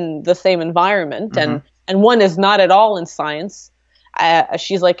grew up in the same environment, and one is not at all in science.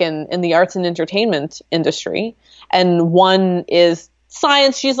 She's like in the arts and entertainment industry, and one is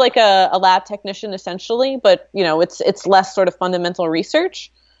science. She's like a lab technician essentially, but it's less sort of fundamental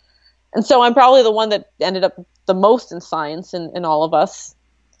research. And so I'm probably the one that ended up the most in science in all of us.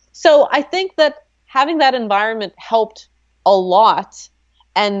 So I think that having that environment helped a lot,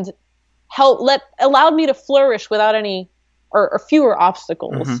 and allowed me to flourish without any or fewer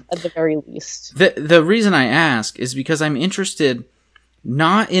obstacles at the very least. The reason I ask is because I'm interested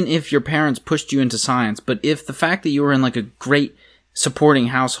not in if your parents pushed you into science, but if the fact that you were in like a great supporting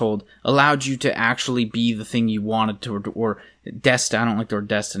household allowed you to actually be the thing you wanted to, or destined. I don't like the word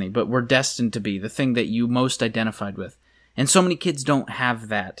destiny, but were destined to be the thing that you most identified with. And so many kids don't have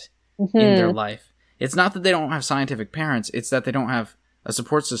that in their life. It's not that they don't have scientific parents, it's that they don't have a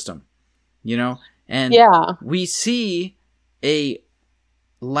support system, And we see a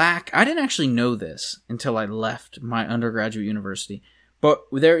lack. I didn't actually know this until I left my undergraduate university, but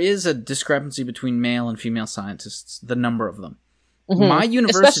there is a discrepancy between male and female scientists, the number of them. My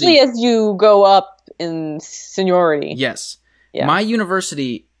university, especially as you go up in seniority. Yes. Yeah. My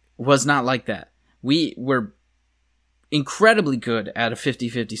university was not like that. We were incredibly good at a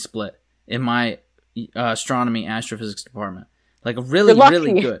 50-50 split in my astronomy astrophysics department. Like really,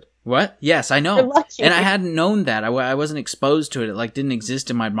 really good. What? Yes, I know. And I hadn't known that. I wasn't exposed to it. It like didn't exist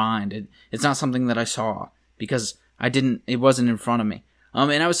in my mind. It's not something that I saw because it wasn't in front of me.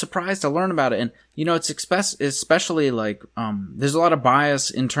 And I was surprised to learn about it. And, it's especially like, there's a lot of bias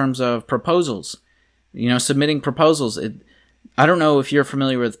in terms of proposals, submitting proposals. I don't know if you're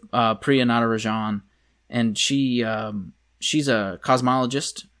familiar with, Priya Natarajan, and she's a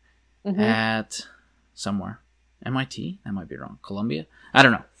cosmologist at somewhere. MIT? That might be wrong. Columbia? I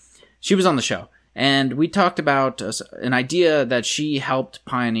don't know. She was on the show. And we talked about an idea that she helped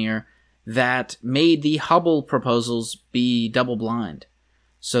pioneer that made the Hubble proposals be double-blind,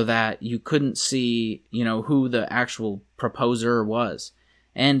 so that you couldn't see, who the actual proposer was.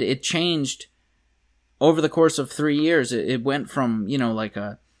 And it changed over the course of 3 years. It went from, like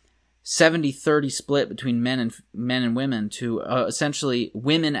a 70-30 split between men and women to essentially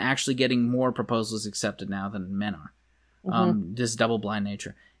women actually getting more proposals accepted now than men are. This double-blind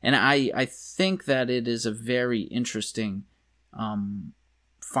nature. And I think that it is a very interesting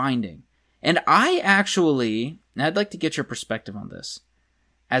finding. And I'd like to get your perspective on this.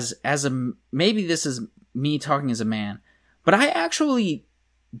 Maybe this is me talking as a man, but I actually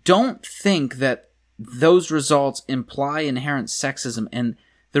don't think that those results imply inherent sexism. And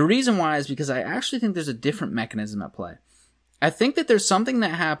the reason why is because I actually think there's a different mechanism at play. I think that there's something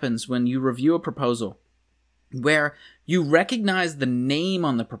that happens when you review a proposal where you recognize the name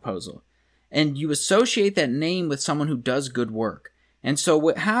on the proposal and you associate that name with someone who does good work. And so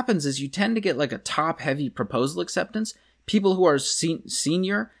what happens is you tend to get like a top-heavy proposal acceptance. People who are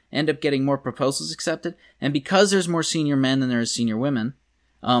senior end up getting more proposals accepted. And because there's more senior men than there is senior women,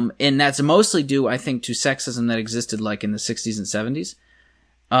 and that's mostly due, I think, to sexism that existed like in the 60s and 70s,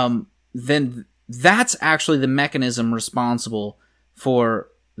 then that's actually the mechanism responsible for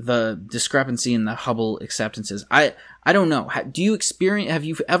the discrepancy in the Hubble acceptances. I don't know. Have you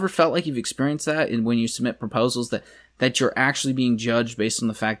ever felt like you've experienced that when you submit proposals that you're actually being judged based on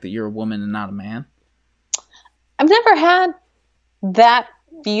the fact that you're a woman and not a man? I've never had that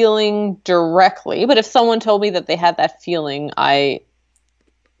feeling directly, but if someone told me that they had that feeling, I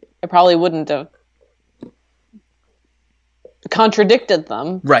probably wouldn't have contradicted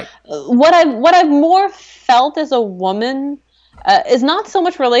them. Right. What I've more felt as a woman is not so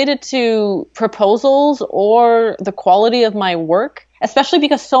much related to proposals or the quality of my work, especially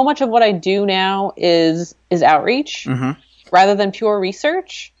because so much of what I do now is outreach rather than pure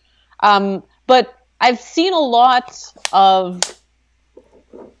research. But I've seen a lot of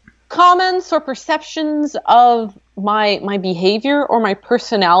comments or perceptions of my behavior or my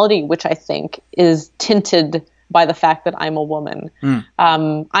personality, which I think is tinted by the fact that I'm a woman.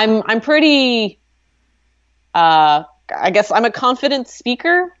 I'm pretty, I guess I'm a confident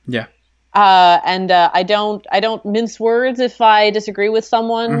speaker. Yeah. And I don't mince words if I disagree with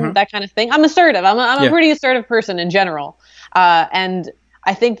someone, that kind of thing. I'm assertive. I'm a pretty assertive person in general. And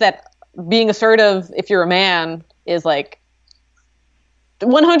I think that being assertive, if you're a man, is like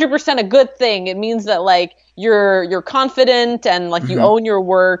 100% a good thing. It means that like you're confident and like you own your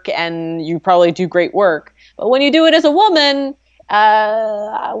work and you probably do great work. But when you do it as a woman,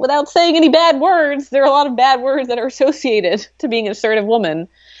 without saying any bad words, there are a lot of bad words that are associated to being an assertive woman.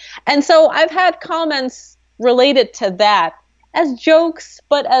 And so I've had comments related to that as jokes,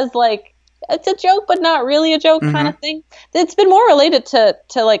 but as like, it's a joke, but not really a joke kind of thing. It's been more related to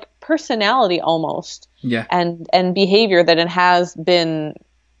like personality almost. Yeah. And behavior than it has been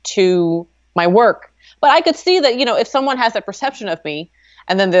to my work. But I could see that, if someone has that perception of me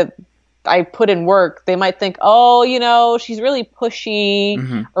and then I put in work, they might think, oh, she's really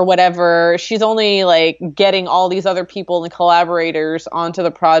pushy or whatever. She's only like getting all these other people and collaborators onto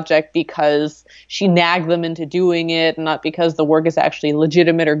the project because she nagged them into doing it, and not because the work is actually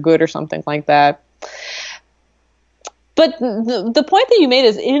legitimate or good or something like that. But the point that you made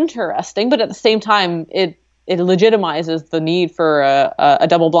is interesting, but at the same time, it legitimizes the need for a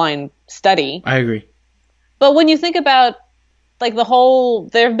double-blind study. I agree. But when you think about like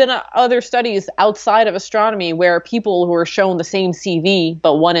there have been other studies outside of astronomy where people who are shown the same CV,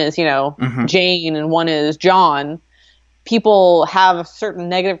 but one is, Jane and one is John, people have a certain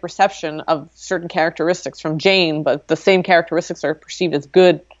negative perception of certain characteristics from Jane, but the same characteristics are perceived as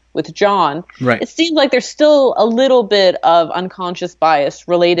good with John. Right. It seems like there's still a little bit of unconscious bias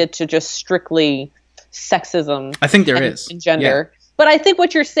related to just strictly sexism. I think there is. And gender. Yeah. But I think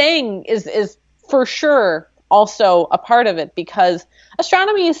what you're saying is for sure also a part of it, because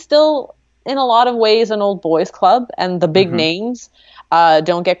astronomy is still in a lot of ways an old boys club, and the big names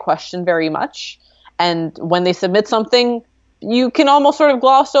don't get questioned very much. And when they submit something, you can almost sort of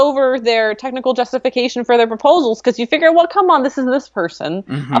gloss over their technical justification for their proposals because you figure, well, come on, this is this person.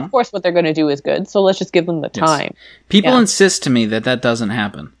 Of course, what they're going to do is good, so let's just give them the time. People insist to me that doesn't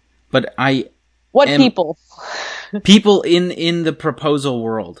happen, but people? People in the proposal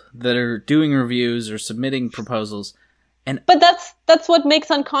world that are doing reviews or submitting proposals, but that's what makes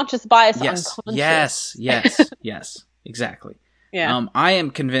unconscious bias unconscious. Yes, exactly. Yeah. I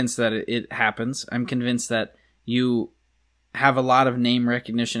am convinced that it happens. I'm convinced that you have a lot of name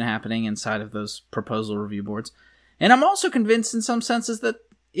recognition happening inside of those proposal review boards. And I'm also convinced in some senses that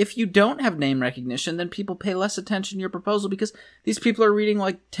if you don't have name recognition, then people pay less attention to your proposal because these people are reading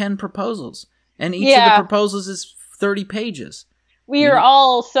like 10 proposals. And each of the proposals is 30 pages. We are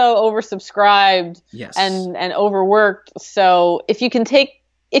all so oversubscribed yes. and overworked. So if you can take,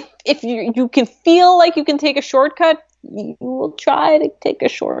 if you can feel like you can take a shortcut, you will try to take a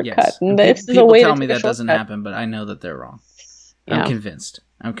shortcut. Yes. And people tell me that doesn't happen, but I know that they're wrong. Yeah. I'm convinced.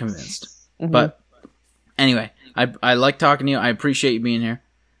 Mm-hmm. But anyway, I like talking to you. I appreciate you being here.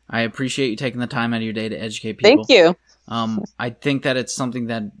 I appreciate you taking the time out of your day to educate people. Thank you. I think that it's something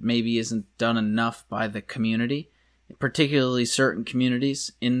that maybe isn't done enough by the community, particularly certain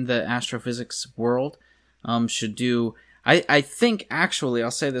communities in the astrophysics world should do. I think, actually,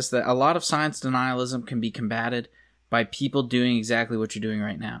 I'll say this, that a lot of science denialism can be combated by people doing exactly what you're doing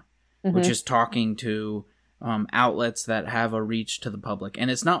right now, which is talking to outlets that have a reach to the public. And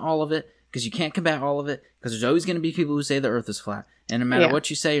it's not all of it, because you can't combat all of it, because there's always going to be people who say the Earth is flat. And no matter what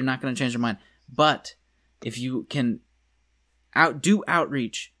you say, you're not going to change their mind. But if you can do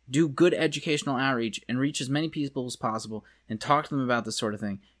outreach, do good educational outreach, and reach as many people as possible, and talk to them about this sort of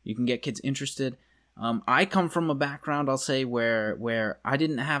thing, you can get kids interested. I come from a background, I'll say, where I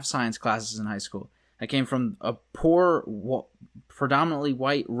didn't have science classes in high school. I came from a poor, predominantly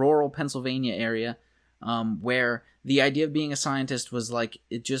white, rural Pennsylvania area, where the idea of being a scientist was like,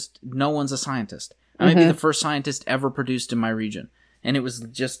 no one's a sidentist. I might be the first scientist ever produced in my region. And it was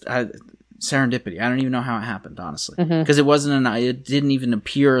just serendipity. I don't even know how it happened, honestly. Because it didn't even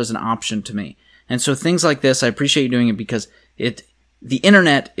appear as an option to me. And so things like this, I appreciate you doing it because the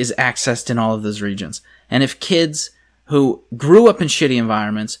internet is accessed in all of those regions. And if kids who grew up in shitty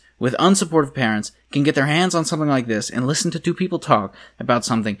environments with unsupportive parents can get their hands on something like this and listen to two people talk about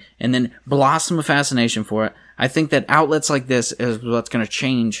something and then blossom a fascination for it, I think that outlets like this is what's going to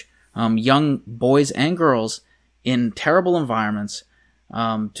change young boys and girls in terrible environments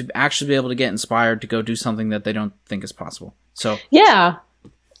to actually be able to get inspired to go do something that they don't think is possible. So yeah,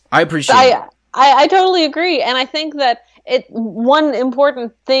 I appreciate it. I totally agree. And I think that one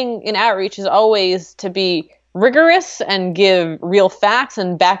important thing in outreach is always to be rigorous and give real facts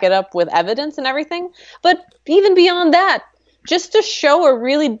and back it up with evidence and everything. But even beyond that, just to show a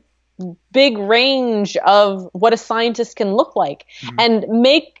really big range of what a scientist can look like and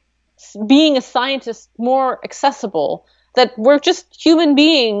make being a scientist more accessible, that we're just human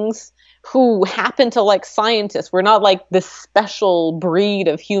beings who happen to like scientists. We're not like this special breed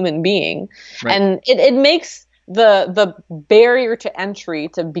of human being. Right. And it makes the barrier to entry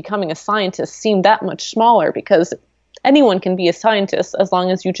to becoming a scientist seem that much smaller, because anyone can be a scientist as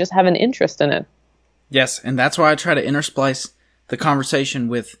long as you just have an interest in it. Yes, and that's why I try to intersplice the conversation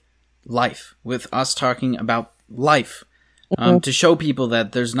with life, with us talking about life, to show people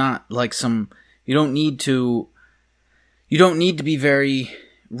that there's not like you don't need to be very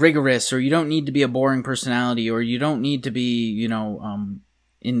rigorous, or you don't need to be a boring personality, or you don't need to be,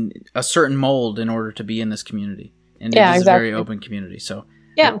 in a certain mold in order to be in this community. And it is a very open community. So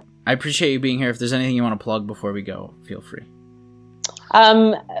yeah, I appreciate you being here. If there's anything you want to plug before we go, feel free.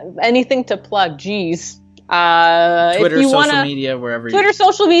 Anything to plug? Geez. Twitter, if you social media, wherever. Twitter,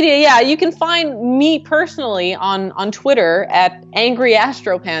 social media. Yeah, you can find me personally on Twitter at Angry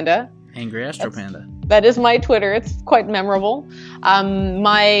Astropanda. Angry Astropanda. That is my Twitter. It's quite memorable.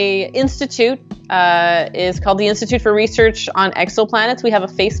 My institute is called the Institute for Research on Exoplanets. We have a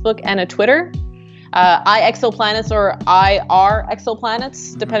Facebook and a Twitter. Exoplanets or IR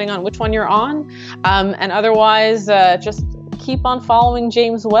Exoplanets, depending on which one you're on. And otherwise, just keep on following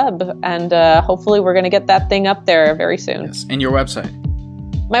James Webb, and hopefully we're going to get that thing up there very soon. Yes. And your website?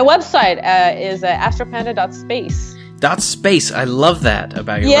 My website is astropanda.space. .space. I love that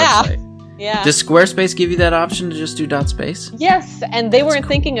about your website. Yeah. Does Squarespace give you that option to just do .space? Yes, and they weren't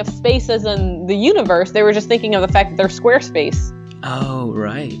thinking of space as in the universe. They were just thinking of the fact that they're Squarespace. Oh,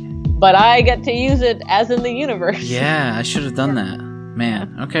 right. But I get to use it as in the universe. Yeah, I should have done that.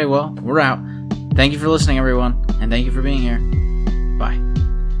 Man. Okay, well, we're out. Thank you for listening, everyone, and thank you for being here. Bye.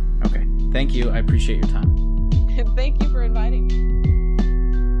 Okay. Thank you. I appreciate your time. Thank you for inviting me.